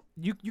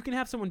you can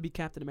have someone be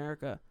Captain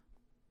America,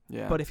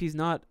 Yeah. but if he's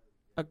not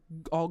a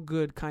all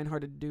good,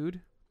 kind-hearted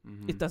dude,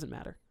 Mhm. it doesn't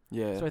matter.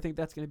 Yeah. So I think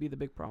that's going to be the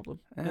big problem.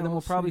 Yeah, And then we'll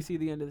we'll probably see. see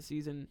the end of the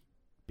season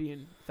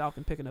being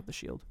Falcon picking up the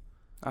shield.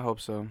 I hope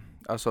so.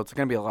 So it's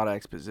gonna be a lot of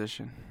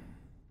exposition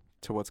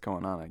to what's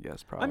going on, I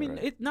guess. Probably. I mean,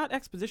 right? it's not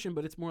exposition,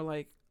 but it's more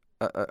like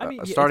a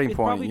yeah, starting it's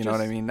point. probably You know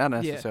what I just- mean? Not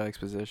yeah. necessarily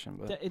exposition,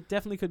 but it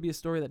definitely could be a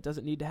story that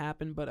doesn't need to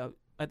happen, but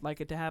I'd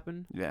like it to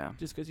happen. yeah,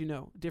 Just because,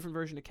 different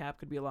version of Cap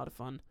could be a lot of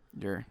fun,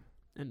 you're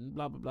and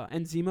blah, blah, blah.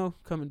 And Zemo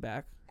coming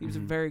back. He was a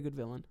Mhm. very good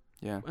villain.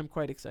 yeah. I'm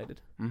quite excited.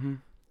 Mm-hmm.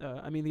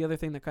 I mean, the other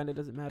thing that kind of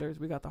doesn't matter is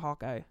we got the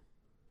Hawkeye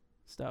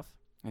stuff.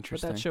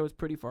 Interesting. But that show is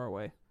pretty far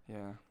away.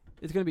 Yeah.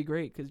 It's going to be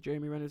great because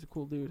Jeremy Renner's a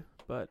cool dude,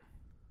 but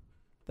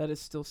that is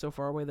still so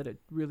far away that it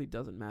really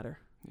doesn't matter.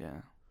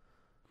 Yeah.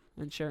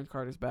 And Sharon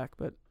Carter's back,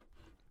 but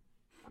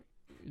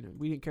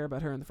we didn't care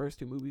about her in the first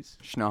two movies.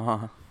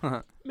 Schnaw.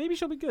 Maybe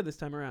she'll be good this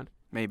time around.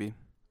 Maybe.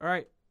 All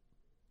right.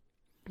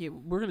 Yeah,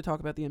 we're going to talk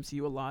about the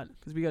MCU a lot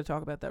because we got to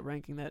talk about that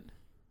ranking that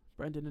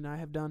Brendan and I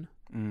have done.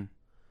 Mm.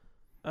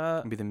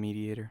 Uh, Be the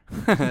mediator.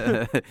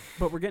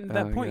 but we're getting to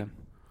that Oh, point.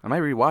 yeah. I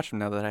might rewatch them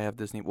now that I have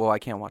Disney. Well, I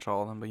can't watch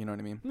all of them, but you know what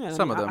I mean. Yeah,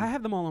 Some I of them. I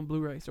have them all on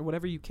Blu-ray, so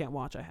whatever you can't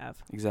watch, I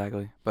have.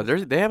 Exactly. But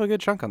they have a good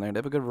chunk on there. They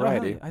have a good Oh, hell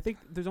variety. yeah. I think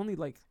there's only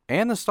like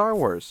And the Star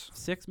Wars.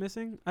 6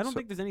 missing. I don't So-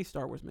 think there's any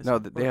Star Wars missing. No,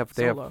 they or have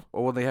Solo.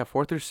 they have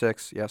 4 through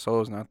 6. Yeah,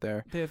 Solo's not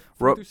there. They have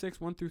 4 through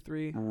 6, 1 through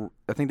 3.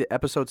 I think the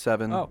episode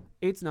 7. Oh,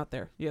 8's not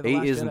there. Yeah, the 8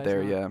 Last isn't Jedi's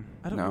there, not. yeah.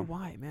 I don't no. know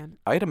why, man.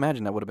 I'd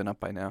imagine that would have been up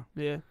by now.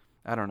 Yeah.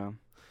 I don't know.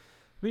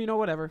 But you know,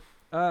 whatever.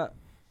 All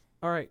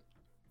right.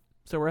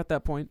 So we're at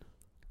that point.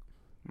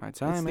 My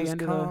time the has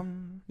end of the-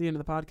 come. The end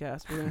of the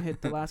podcast. We're gonna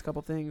hit the last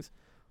couple things.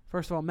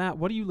 First of all, Matt,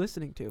 what are you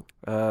listening to?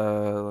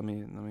 Let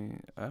me.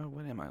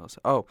 What am I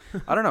listening? Oh,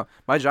 I don't know.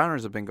 My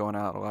genres have been going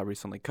out a lot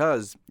recently,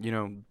 cause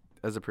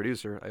as a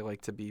producer, I like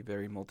to be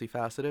very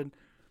multifaceted.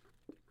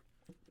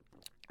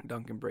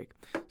 Duncan break.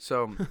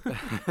 So,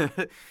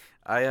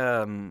 I've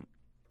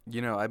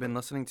been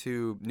listening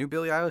to new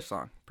Billie Eilish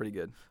song. Pretty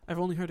good. I've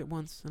only heard it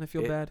once, and I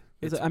feel It- bad.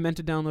 I meant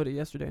to download it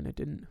yesterday, and I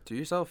didn't. Do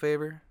yourself a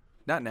favor.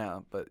 Not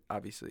now, but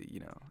obviously,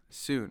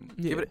 soon.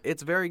 Yeah.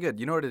 It's very good.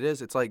 You know what it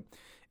is? It's like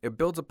it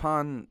builds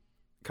upon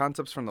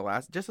concepts from the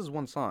last, just as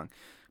one song,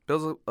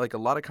 builds like a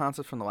lot of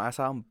concepts from the last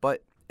album,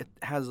 but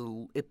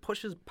it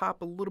pushes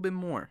pop a little bit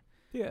more.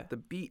 Yeah. The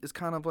beat is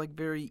kind of like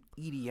very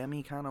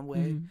EDM-y kind of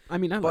way, Mhm. I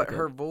mean, I but like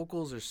her it.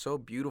 vocals are so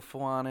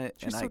beautiful on it,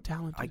 She's and so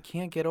talented. I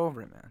can't get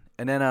over it, man.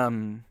 And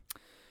then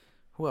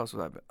who else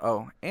was I?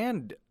 Oh,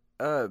 and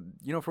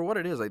for what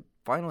it is, I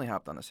finally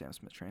hopped on the Sam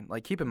Smith train.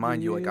 Like, keep in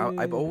mind,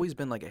 I've Yeah. always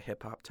been like a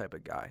hip hop type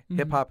of guy, Mhm.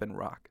 hip hop and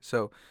rock.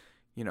 So,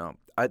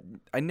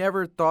 I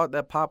never thought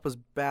that pop was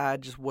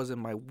bad, just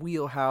wasn't my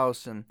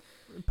wheelhouse. And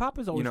Pop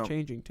is always know,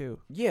 changing too.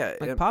 yeah,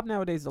 Like and pop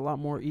nowadays is a lot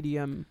more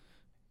EDM,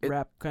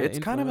 rap kind of. it's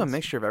kind of a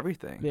mixture of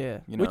everything.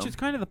 Yeah, you which know? is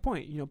kind of the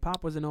point.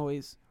 Pop wasn't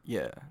always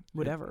Yeah,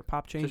 whatever.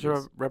 Pop it changes.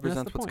 just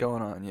represents the what's point.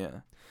 going on.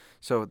 Yeah,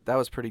 so that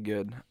was pretty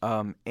good.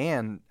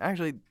 And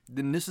actually,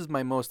 then this is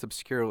my most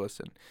obscure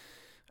listen.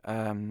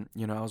 I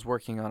was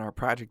working on our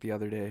project the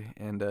other day,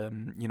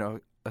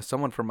 and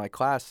someone from my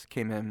class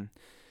came in,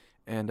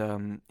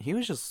 and he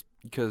was just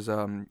because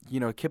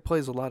Kid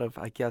plays a lot of,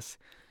 I guess,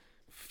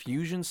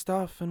 fusion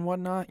stuff and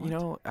whatnot.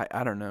 What?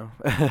 I don't know,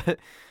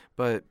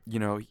 but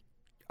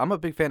I'm a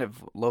big fan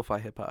of lo-fi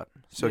hip hop.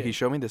 So Yeah. he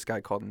showed me this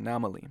guy called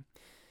Namali,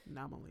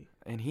 Anomaly.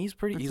 and he's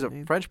That's a a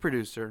name. French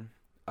producer,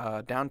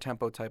 down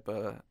tempo type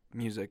of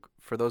music.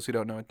 For those who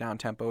don't know what down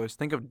tempo is,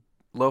 think of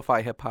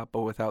lo-fi hip hop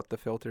but without the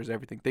filters,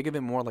 everything. Think of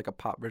it more like a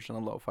pop version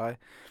of lo-fi.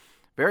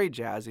 Very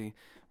jazzy,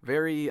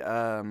 very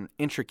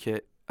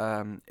intricate,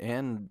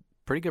 and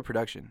pretty good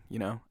production.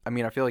 I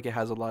mean, I feel like it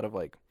has a lot of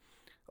like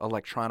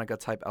electronica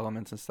type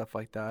elements and stuff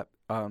like that.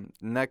 And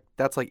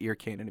that's like ear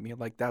candy to me.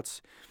 Like,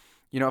 that's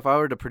if I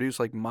were to produce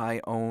like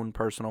my own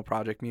personal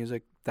project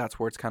music, that's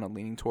where it's kind of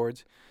leaning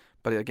towards.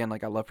 But again,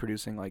 like, I love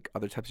producing like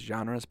other types of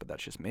genres, but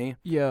that's just me.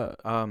 Yeah,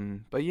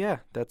 But yeah,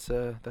 that's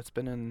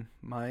been in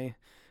my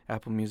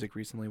Apple Music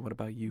recently. What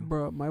about you?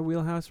 bro. My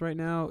wheelhouse right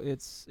now.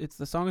 It's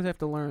the songs I have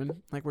to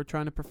learn. Like, we're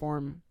trying to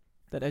perform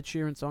that Ed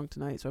Sheeran song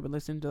tonight, so I've been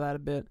listening to that a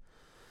bit.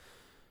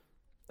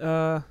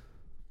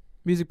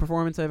 Music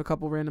performance. I have a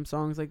couple random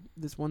songs, like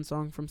this one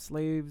song from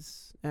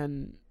Slaves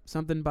and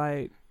something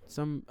by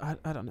some.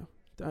 I don't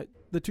know.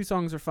 The 2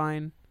 songs are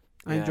fine.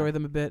 I Yeah. enjoy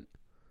them a bit,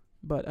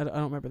 but I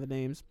don't remember the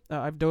names.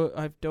 I've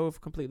dove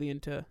completely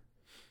into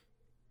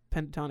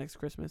Pentatonic's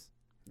Christmas.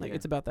 Like, Yeah.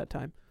 it's about that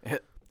time.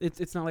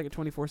 It's not like a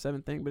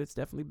 24/7 thing, but it's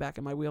definitely back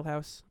in my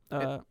wheelhouse.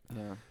 Yeah.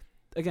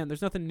 Again,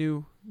 there's nothing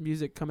new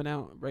music coming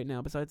out right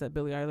now besides that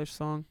Billie Eilish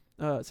song.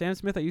 Sam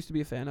Smith, I used to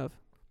be a fan of.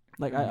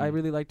 Like, I Mhm.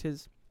 really liked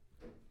his.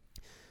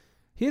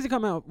 He hasn't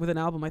come out with an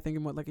album, I think,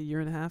 in a year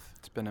and a half.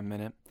 It's been a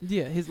minute.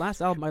 Yeah, his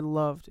last album I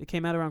loved. It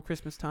came out around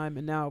Christmas time,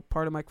 and now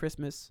part of my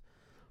Christmas,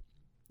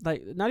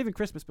 like, not even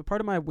Christmas, but part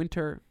of my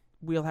winter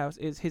wheelhouse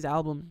is his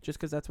album, just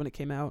 'cause that's when it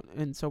came out.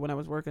 And so when I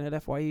was working at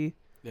FYE,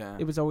 Yeah.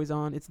 it was always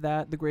on. It's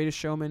that, The Greatest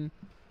Showman,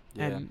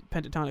 Yeah. and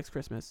Pentatonic's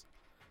Christmas.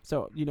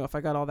 So, if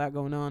I got all that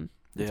going on,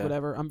 it's Yeah.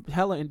 whatever. I'm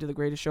hella into The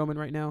Greatest Showman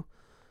right now.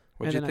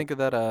 What'd and you then think of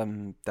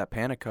that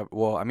Panic cover?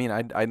 Well, I mean,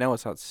 I know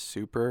it's not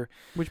super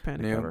Which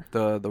Panic new.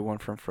 cover? The one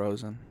from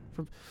Frozen.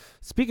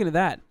 Speaking of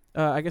that,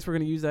 I guess we're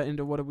going to use that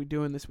into what are we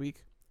doing this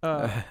week.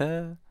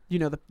 The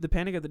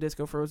Panic at the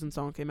Disco Frozen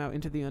song came out,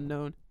 Into the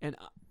Unknown. And,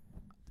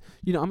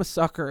 I'm a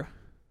sucker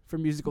for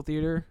musical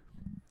theater.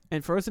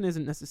 And Frozen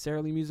isn't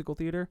necessarily musical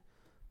theater,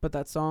 but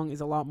that song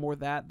is a lot more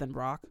that than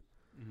rock.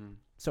 Mhm.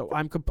 So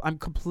I'm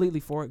completely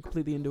for it,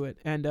 completely into it.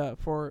 And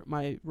for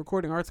my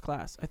recording arts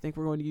class, I think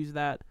we're going to use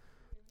that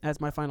as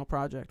my final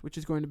project, which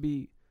is going to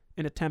be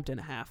an attempt and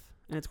a half.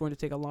 And it's going to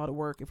take a lot of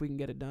work if we can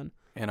get it done.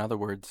 In other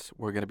words,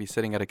 we're gonna be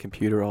sitting at a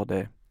computer all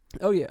day,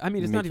 Oh, yeah. I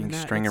mean, it's not even making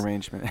that. string It's-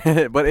 arrangement.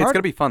 But it's part-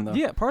 gonna be fun though.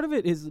 Yeah, part of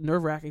it is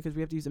nerve-wracking because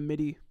we have to use a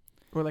MIDI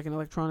or like an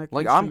electronic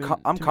Like, I'm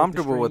instrument I'm to make the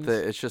comfortable with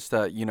strings. it. It's just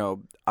that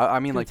I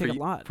mean, It's like, gonna for take a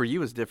lot. for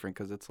you it's different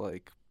because it's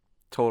like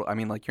total. I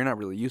mean, like, you're not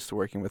really used to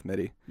working with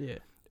MIDI. Yeah.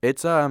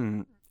 It's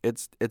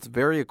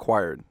very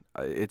acquired.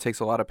 It takes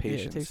a lot of Yeah,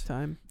 patience. it takes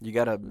time. You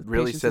gotta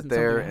really Patience sit isn't something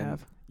there I and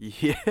have.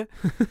 yeah,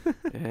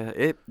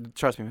 yeah.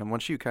 Trust me, man.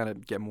 Once you kind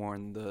of get more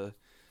in the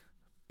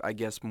I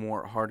guess,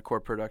 more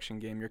hardcore production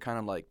game, you're kind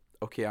of like,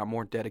 okay, I'm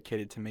more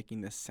dedicated to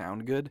making this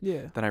sound good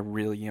Yeah. than I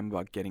really am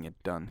about getting it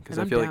done. Because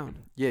And I feel I'm like, down.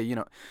 yeah,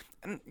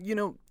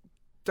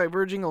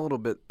 diverging a little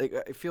bit, like,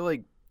 I feel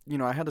like,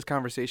 I had this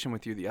conversation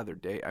with you the other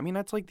day. I mean,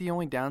 that's like the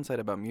only downside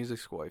about music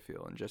school, I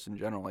feel, and just in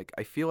general. Like,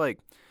 I feel like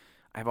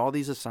I have all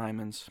these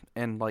assignments,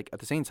 and like at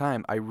the same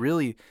time, I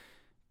really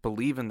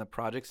believe in the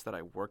projects that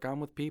I work on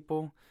with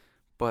people,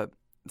 but at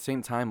the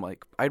same time,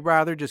 like, I'd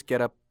rather just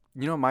get up.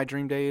 My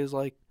dream day is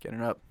like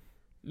getting up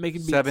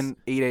Making beats. 7,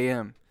 8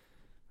 a.m.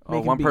 Oh,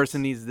 Making one beats.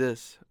 person needs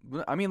this.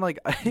 I mean, like,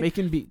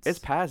 Making beats. it's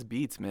past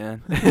beats,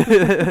 man.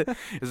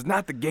 It's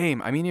not the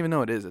game. I mean, even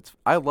though it is,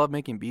 I love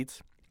making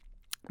beats,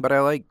 but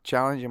I like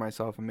challenging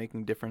myself and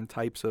making different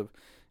types of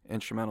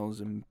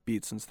instrumentals and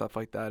beats and stuff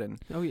like that. And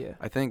Oh yeah.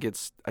 I think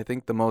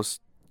the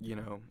most,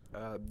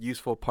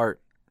 useful part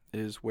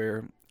is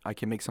where I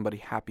can make somebody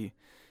happy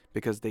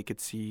because they could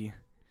see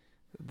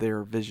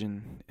their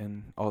vision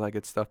and all that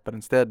good stuff. But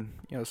instead,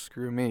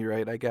 screw me,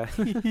 right? I got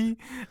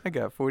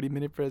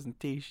 40-minute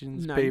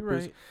presentations, No, you're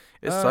papers. right.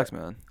 It sucks,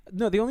 man.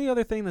 No, the only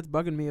other thing that's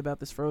bugging me about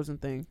this Frozen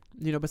thing,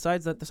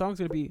 besides that, the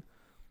song's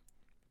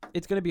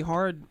it's gonna be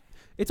hard.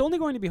 It's only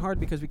going to be hard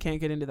because we can't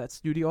get into that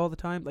studio all the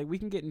time. Like, we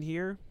can get in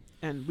here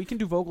and we can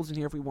do vocals in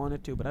here if we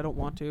wanted to, but I don't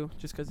want to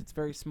just because it's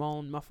very small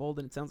and muffled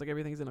and it sounds like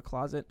everything's in a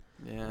closet.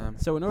 Yeah.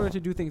 So in order to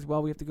do things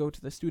well, we have to go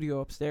to the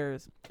studio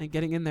upstairs, and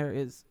getting in there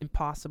is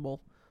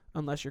impossible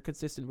unless you're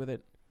consistent with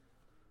it.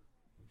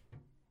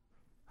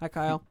 Hi,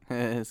 Kyle.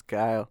 It's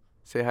Kyle.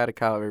 Say hi to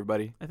Kyle,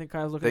 everybody. I think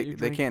Kyle's looking at your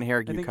They drink. can't hear I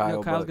you, think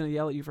Kyle. Kyle's but going to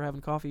yell at you for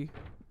having coffee.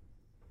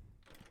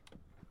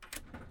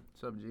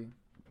 what's up, G?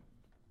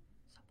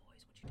 So,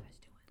 boys, what you guys doing?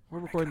 We're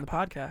recording the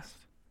podcast.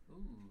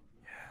 Ooh.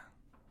 Yeah.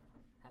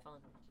 Have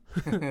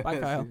fun. Bye,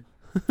 Kyle.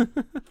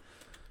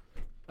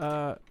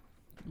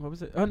 What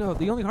was it? Oh no,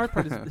 the only hard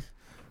part is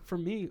for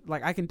me,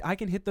 like, I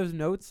can hit those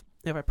notes.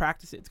 If I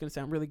practice it, it's gonna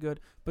sound really good.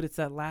 But it's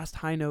that last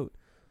high note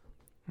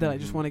that I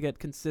just Mhm. want to get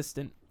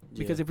consistent.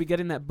 Because Yeah. if we get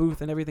in that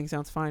booth and everything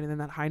sounds fine, and then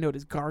that high note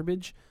is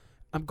garbage,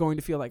 I'm going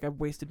to feel like I've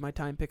wasted my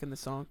time picking the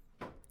song.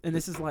 And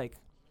this is like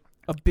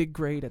a big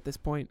grade at this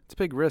point. It's a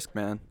big risk,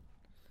 man.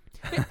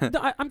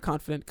 I'm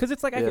confident because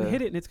it's like I can Yeah.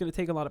 hit it, and it's gonna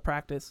take a lot of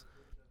practice.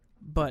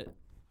 But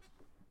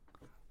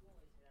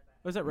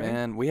was that right?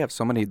 Man, we have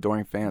so many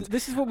adoring fans.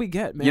 This is what we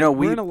get, man.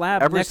 We're in a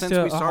lab ever next since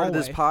to we a started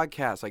this hallway.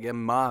 podcast, I get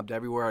mobbed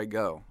everywhere I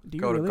go. Do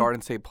you Go really? to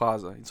Garden State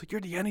Plaza. It's like, you're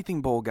the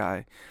Anything Bowl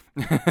guy.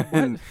 No,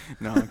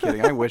 I'm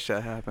kidding. I wish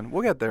that happened.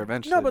 We'll get there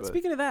eventually. No, but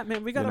speaking of that,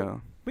 man, we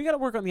gotta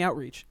work on the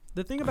outreach.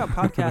 The thing about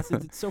podcasts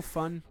is it's so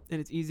fun and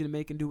it's easy to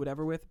make and do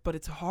whatever with, but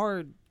it's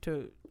hard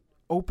to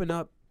open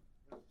up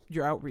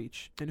your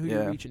outreach and who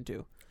Yeah. you're reaching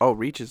to. Oh,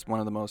 reach is one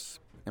of the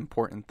most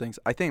important things.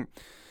 I think,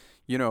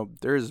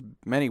 there's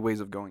many ways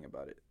of going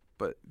about it.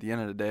 But at the end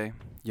of the day,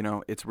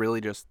 it's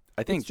really just,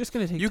 I think It's just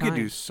gonna take you time. can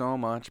do so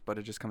much, but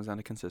it just comes down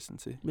to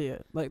consistency. Yeah,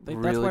 like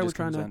Really that's why we're just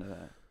trying comes to down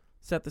to that.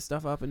 set the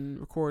stuff up and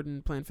record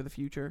and plan for the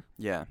future.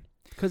 Yeah.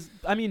 Because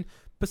I mean,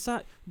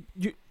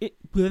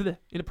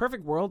 in a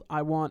perfect world,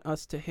 I want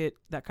us to hit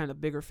that kind of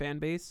bigger fan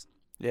base.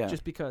 Yeah.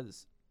 Just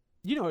because,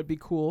 it'd be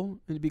cool.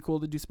 It'd be cool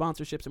to do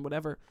sponsorships and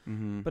whatever.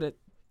 Mm-hmm. But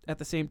at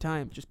the same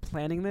time, just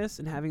planning this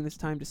and having this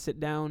time to sit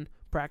down,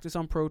 practice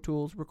on Pro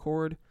Tools,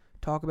 record,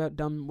 talk about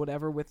dumb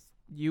whatever with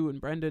you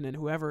and Brendan and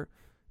whoever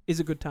is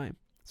a good time.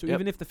 So Yep.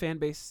 even if the fan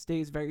base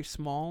stays very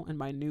small and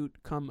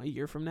minute come a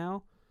year from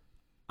now,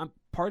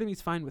 part of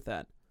me's fine with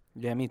that.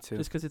 Yeah, me too.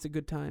 Just because it's a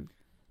good time.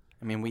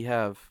 I mean, we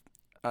have,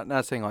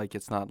 not saying like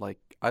it's not like,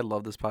 I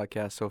love this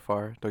podcast so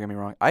far. Don't get me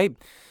wrong. I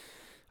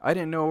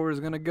didn't know where it was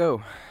going to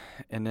go.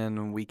 And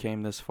then we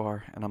came this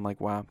far and I'm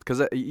like, wow. Because,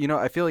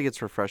 I feel like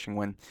it's refreshing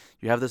when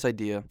you have this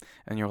idea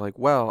and you're like,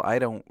 well, I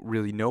don't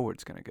really know where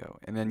it's going to go.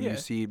 And then Yeah. you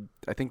see,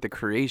 I think the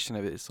creation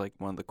of it is like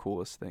one of the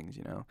coolest things,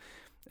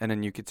 And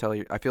then you could tell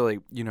I feel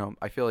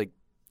like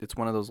it's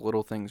one of those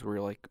little things where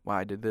you're like, wow,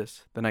 I did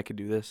this. Then I could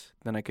do this.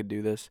 Then I could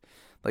do this.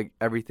 Like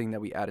everything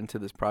that we add into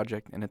this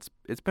project. And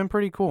it's been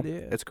pretty cool.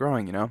 Yeah. It's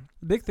growing, The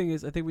big thing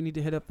is I think we need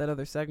to hit up that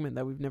other segment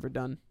that we've never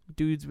done.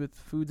 Dudes with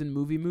foods and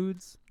movie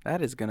moods.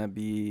 That is going to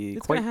be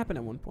It's quite. going to happen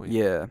at one point.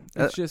 Yeah.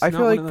 It's just I not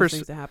feel one like of for those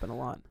things that happen a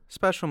lot.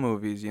 special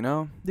movies,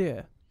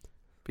 Yeah.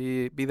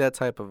 be that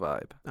type of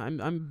vibe.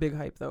 I'm big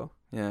hype though.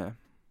 Yeah.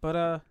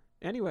 But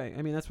anyway,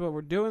 I mean that's what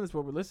we're doing, that's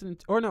what we're listening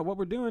to. Or no, what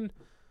we're doing.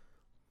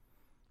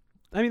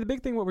 I mean the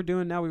big thing what we're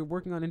doing now, we're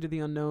working on Into the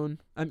Unknown.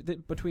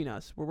 Between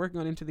us, we're working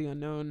on Into the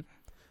Unknown.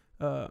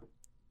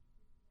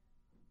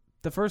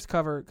 The first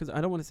cover, because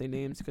I don't want to say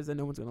names because then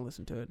no one's going to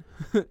listen to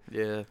it.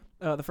 Yeah.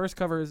 The first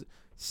cover is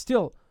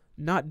still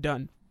not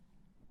done,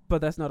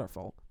 but that's not our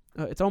fault.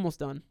 It's almost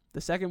done.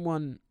 The second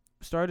one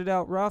started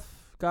out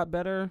rough, got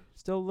better,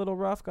 still a little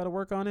rough, got to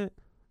work on it.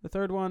 The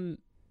third one,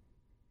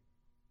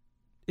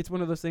 it's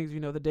one of those things,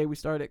 the day we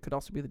start it could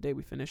also be the day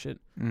we finish it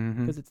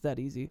Mm-hmm. because it's that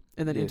easy.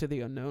 And then Yeah. Into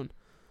the Unknown.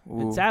 Ooh.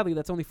 And sadly,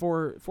 that's only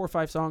four or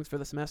 5 songs for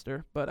the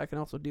semester, but I can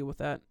also deal with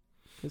that.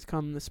 Because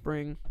come the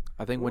spring,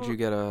 I think once you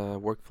get a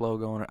workflow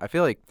going,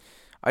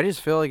 I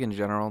just feel like in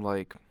general,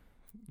 like,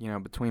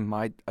 between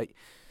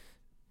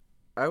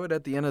I I would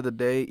at the end of the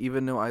day,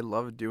 even though I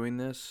love doing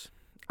this,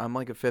 I'm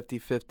like a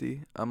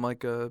 50-50. I'm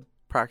like a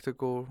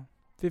practical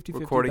 50-50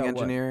 recording about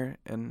what? engineer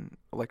and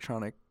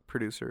electronic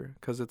producer,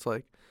 because it's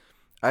like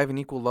I have an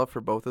equal love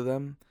for both of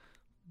them,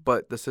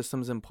 but the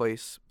systems in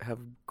place have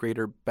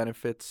greater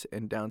benefits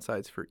and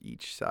downsides for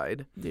each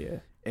side. Yeah.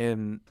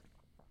 And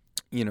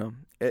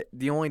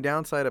the only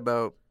downside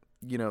about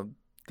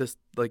this,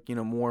 like,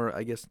 more,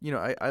 I guess,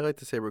 I like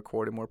to say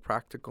recording more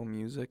practical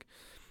music,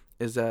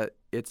 is that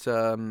it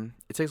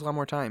takes a lot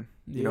more time.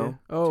 It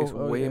takes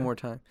way more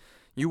time.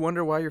 You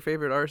wonder why your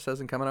favorite artist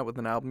hasn't come out with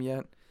an album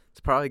yet. It's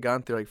probably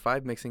gone through like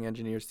 5 mixing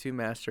engineers, 2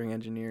 mastering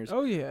engineers.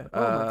 Oh yeah.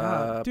 Oh my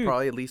god, dude.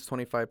 Probably at least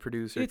 25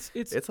 producers.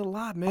 It's a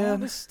lot, man. All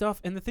this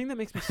stuff, and the thing that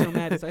makes me so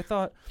mad is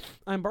I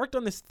embarked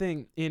on this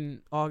thing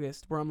in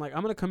August where I'm like,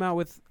 I'm gonna come out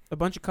with a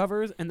bunch of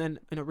covers and then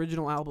an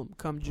original album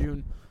come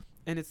June,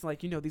 and it's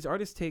like, these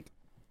artists take.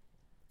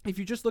 If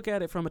you just look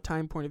at it from a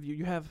time point of view,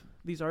 you have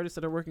these artists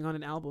that are working on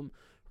an album,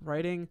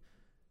 writing,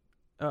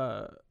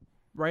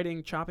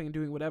 chopping, and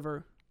doing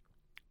whatever,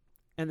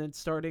 and then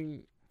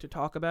starting to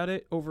talk about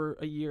it over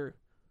a year,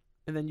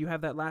 and then you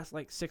have that last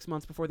like 6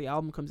 months before the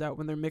album comes out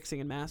when they're mixing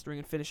and mastering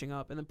and finishing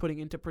up and then putting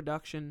into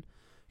production,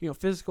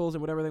 physicals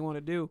and whatever they want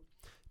to do.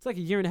 It's like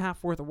a year and a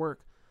half worth of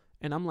work,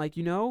 and I'm like,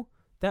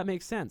 that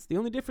makes sense. The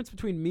only difference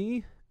between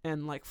me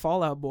and like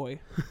Fall Out Boy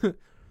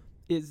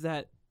is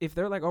that if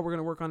they're like, oh, we're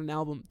gonna work on an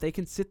album, they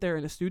can sit there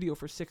in a studio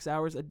for 6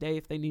 hours a day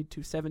if they need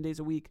to, 7 days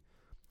a week.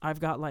 I've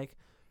got like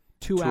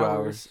 2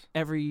 hours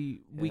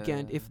every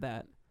weekend, if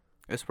that.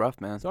 It's rough,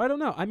 man. So I don't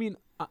know. I mean,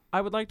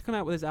 I would like to come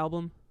out with this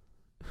album.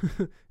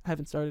 I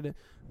haven't started it,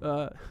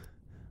 but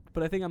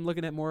I think I'm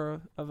looking at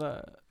more of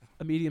a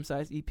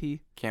medium-sized EP.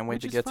 Can't wait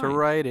which to is get to fine.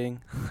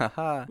 writing.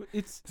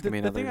 It's gonna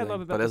be the another thing I love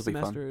thing, about but the it'll be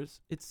fun. semester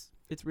is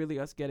it's really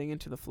us getting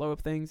into the flow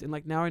of things, and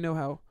like now I know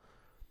how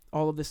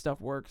all of this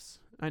stuff works.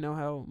 I know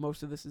how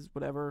most of this is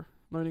whatever.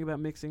 Learning about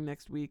mixing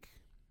next week,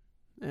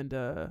 and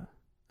I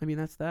mean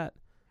that's that.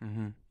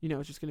 Mm-hmm.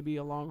 It's just gonna be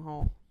a long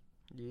haul.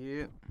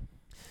 Yeah.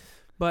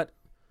 But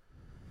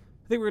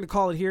I think we're gonna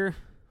call it here.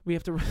 We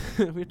have to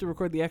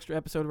record the extra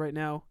episode right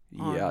now.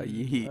 Yeah.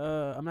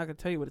 I'm not gonna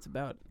tell you what it's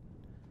about,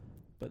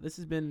 but this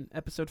has been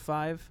episode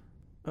 5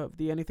 of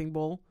the Anything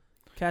Bowl.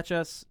 Catch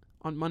us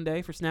on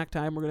Monday for snack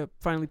time. We're gonna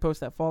finally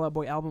post that Fall Out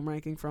Boy album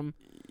ranking from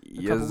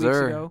a couple weeks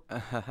ago,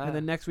 and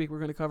then next week we're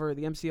gonna cover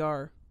the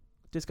MCR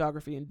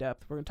discography in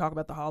depth. We're gonna talk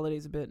about the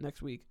holidays a bit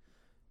next week,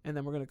 and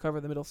then we're gonna cover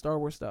the middle Star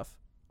Wars stuff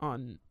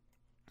on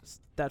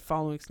that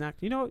following snack.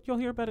 You'll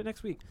hear about it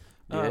next week.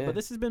 But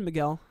this has been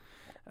Miguel.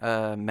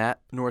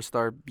 Matt North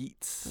Star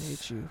Beats. I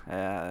hate you.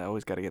 I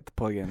always got to get the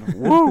plug in.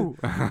 Woo!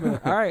 All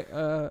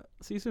right.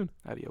 See you soon.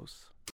 Adios.